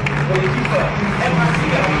 Pour l'équipe M1C,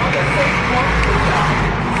 alors il y a 7 points d'écart.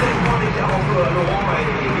 7 points d'écart entre Laurent et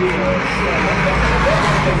son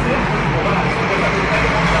adversaire. On va sur le plateau de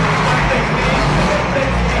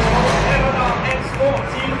Sport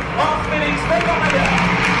Team of Félix Feldermeyer.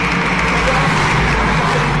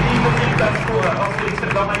 Deuxième place pour Félix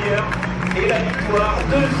Feldermeyer. Et la victoire,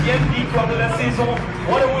 deuxième victoire de la saison.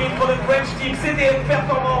 What a win for the French team. CDF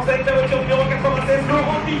Performance avec la voiture numéro 96,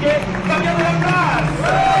 Laurent Piquet, Fabien de la place.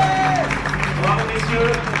 Bravo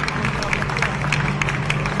messieurs.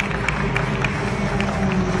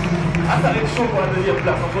 Ah, ça va être chaud pour la deuxième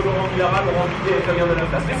place entre Laurent Pilara, Laurent Piquet et Fabien de la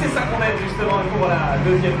place. Mais c'est ça qu'on aime justement pour la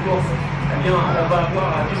deuxième course. Eh bien, on va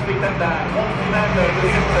avoir du spectacle, la grande finale de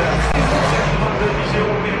cette saison 82 du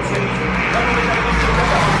European Series. Là, on est arrivé sur le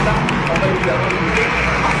là. On va évidemment écouter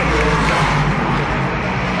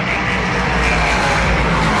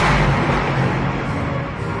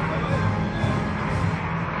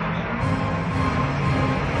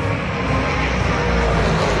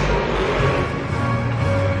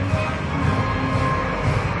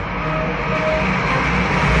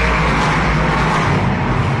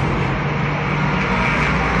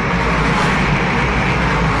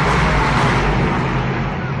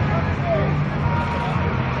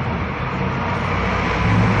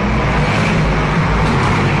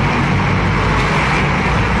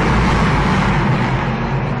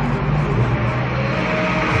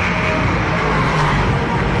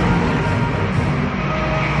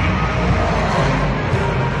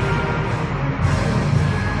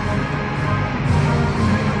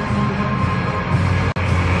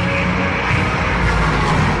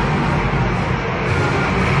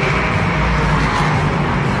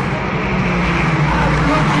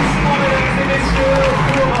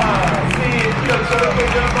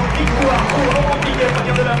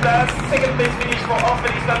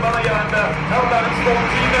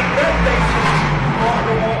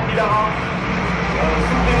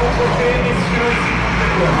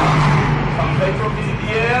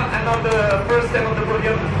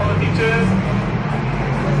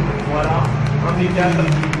impeccable.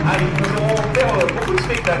 Allez, nous allons faire beaucoup de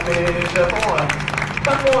spectacles, mais j'attends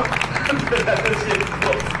pas loin de la deuxième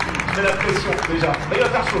course. Je mets la pression déjà. Mais il va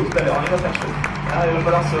faire chaud tout à l'heure, il va faire chaud. Ah, il va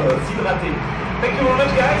falloir s'hydrater. Thank you very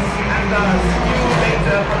much, guys, and see you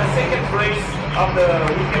later for the second race of the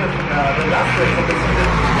weekend, the last race of the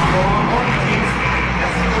season.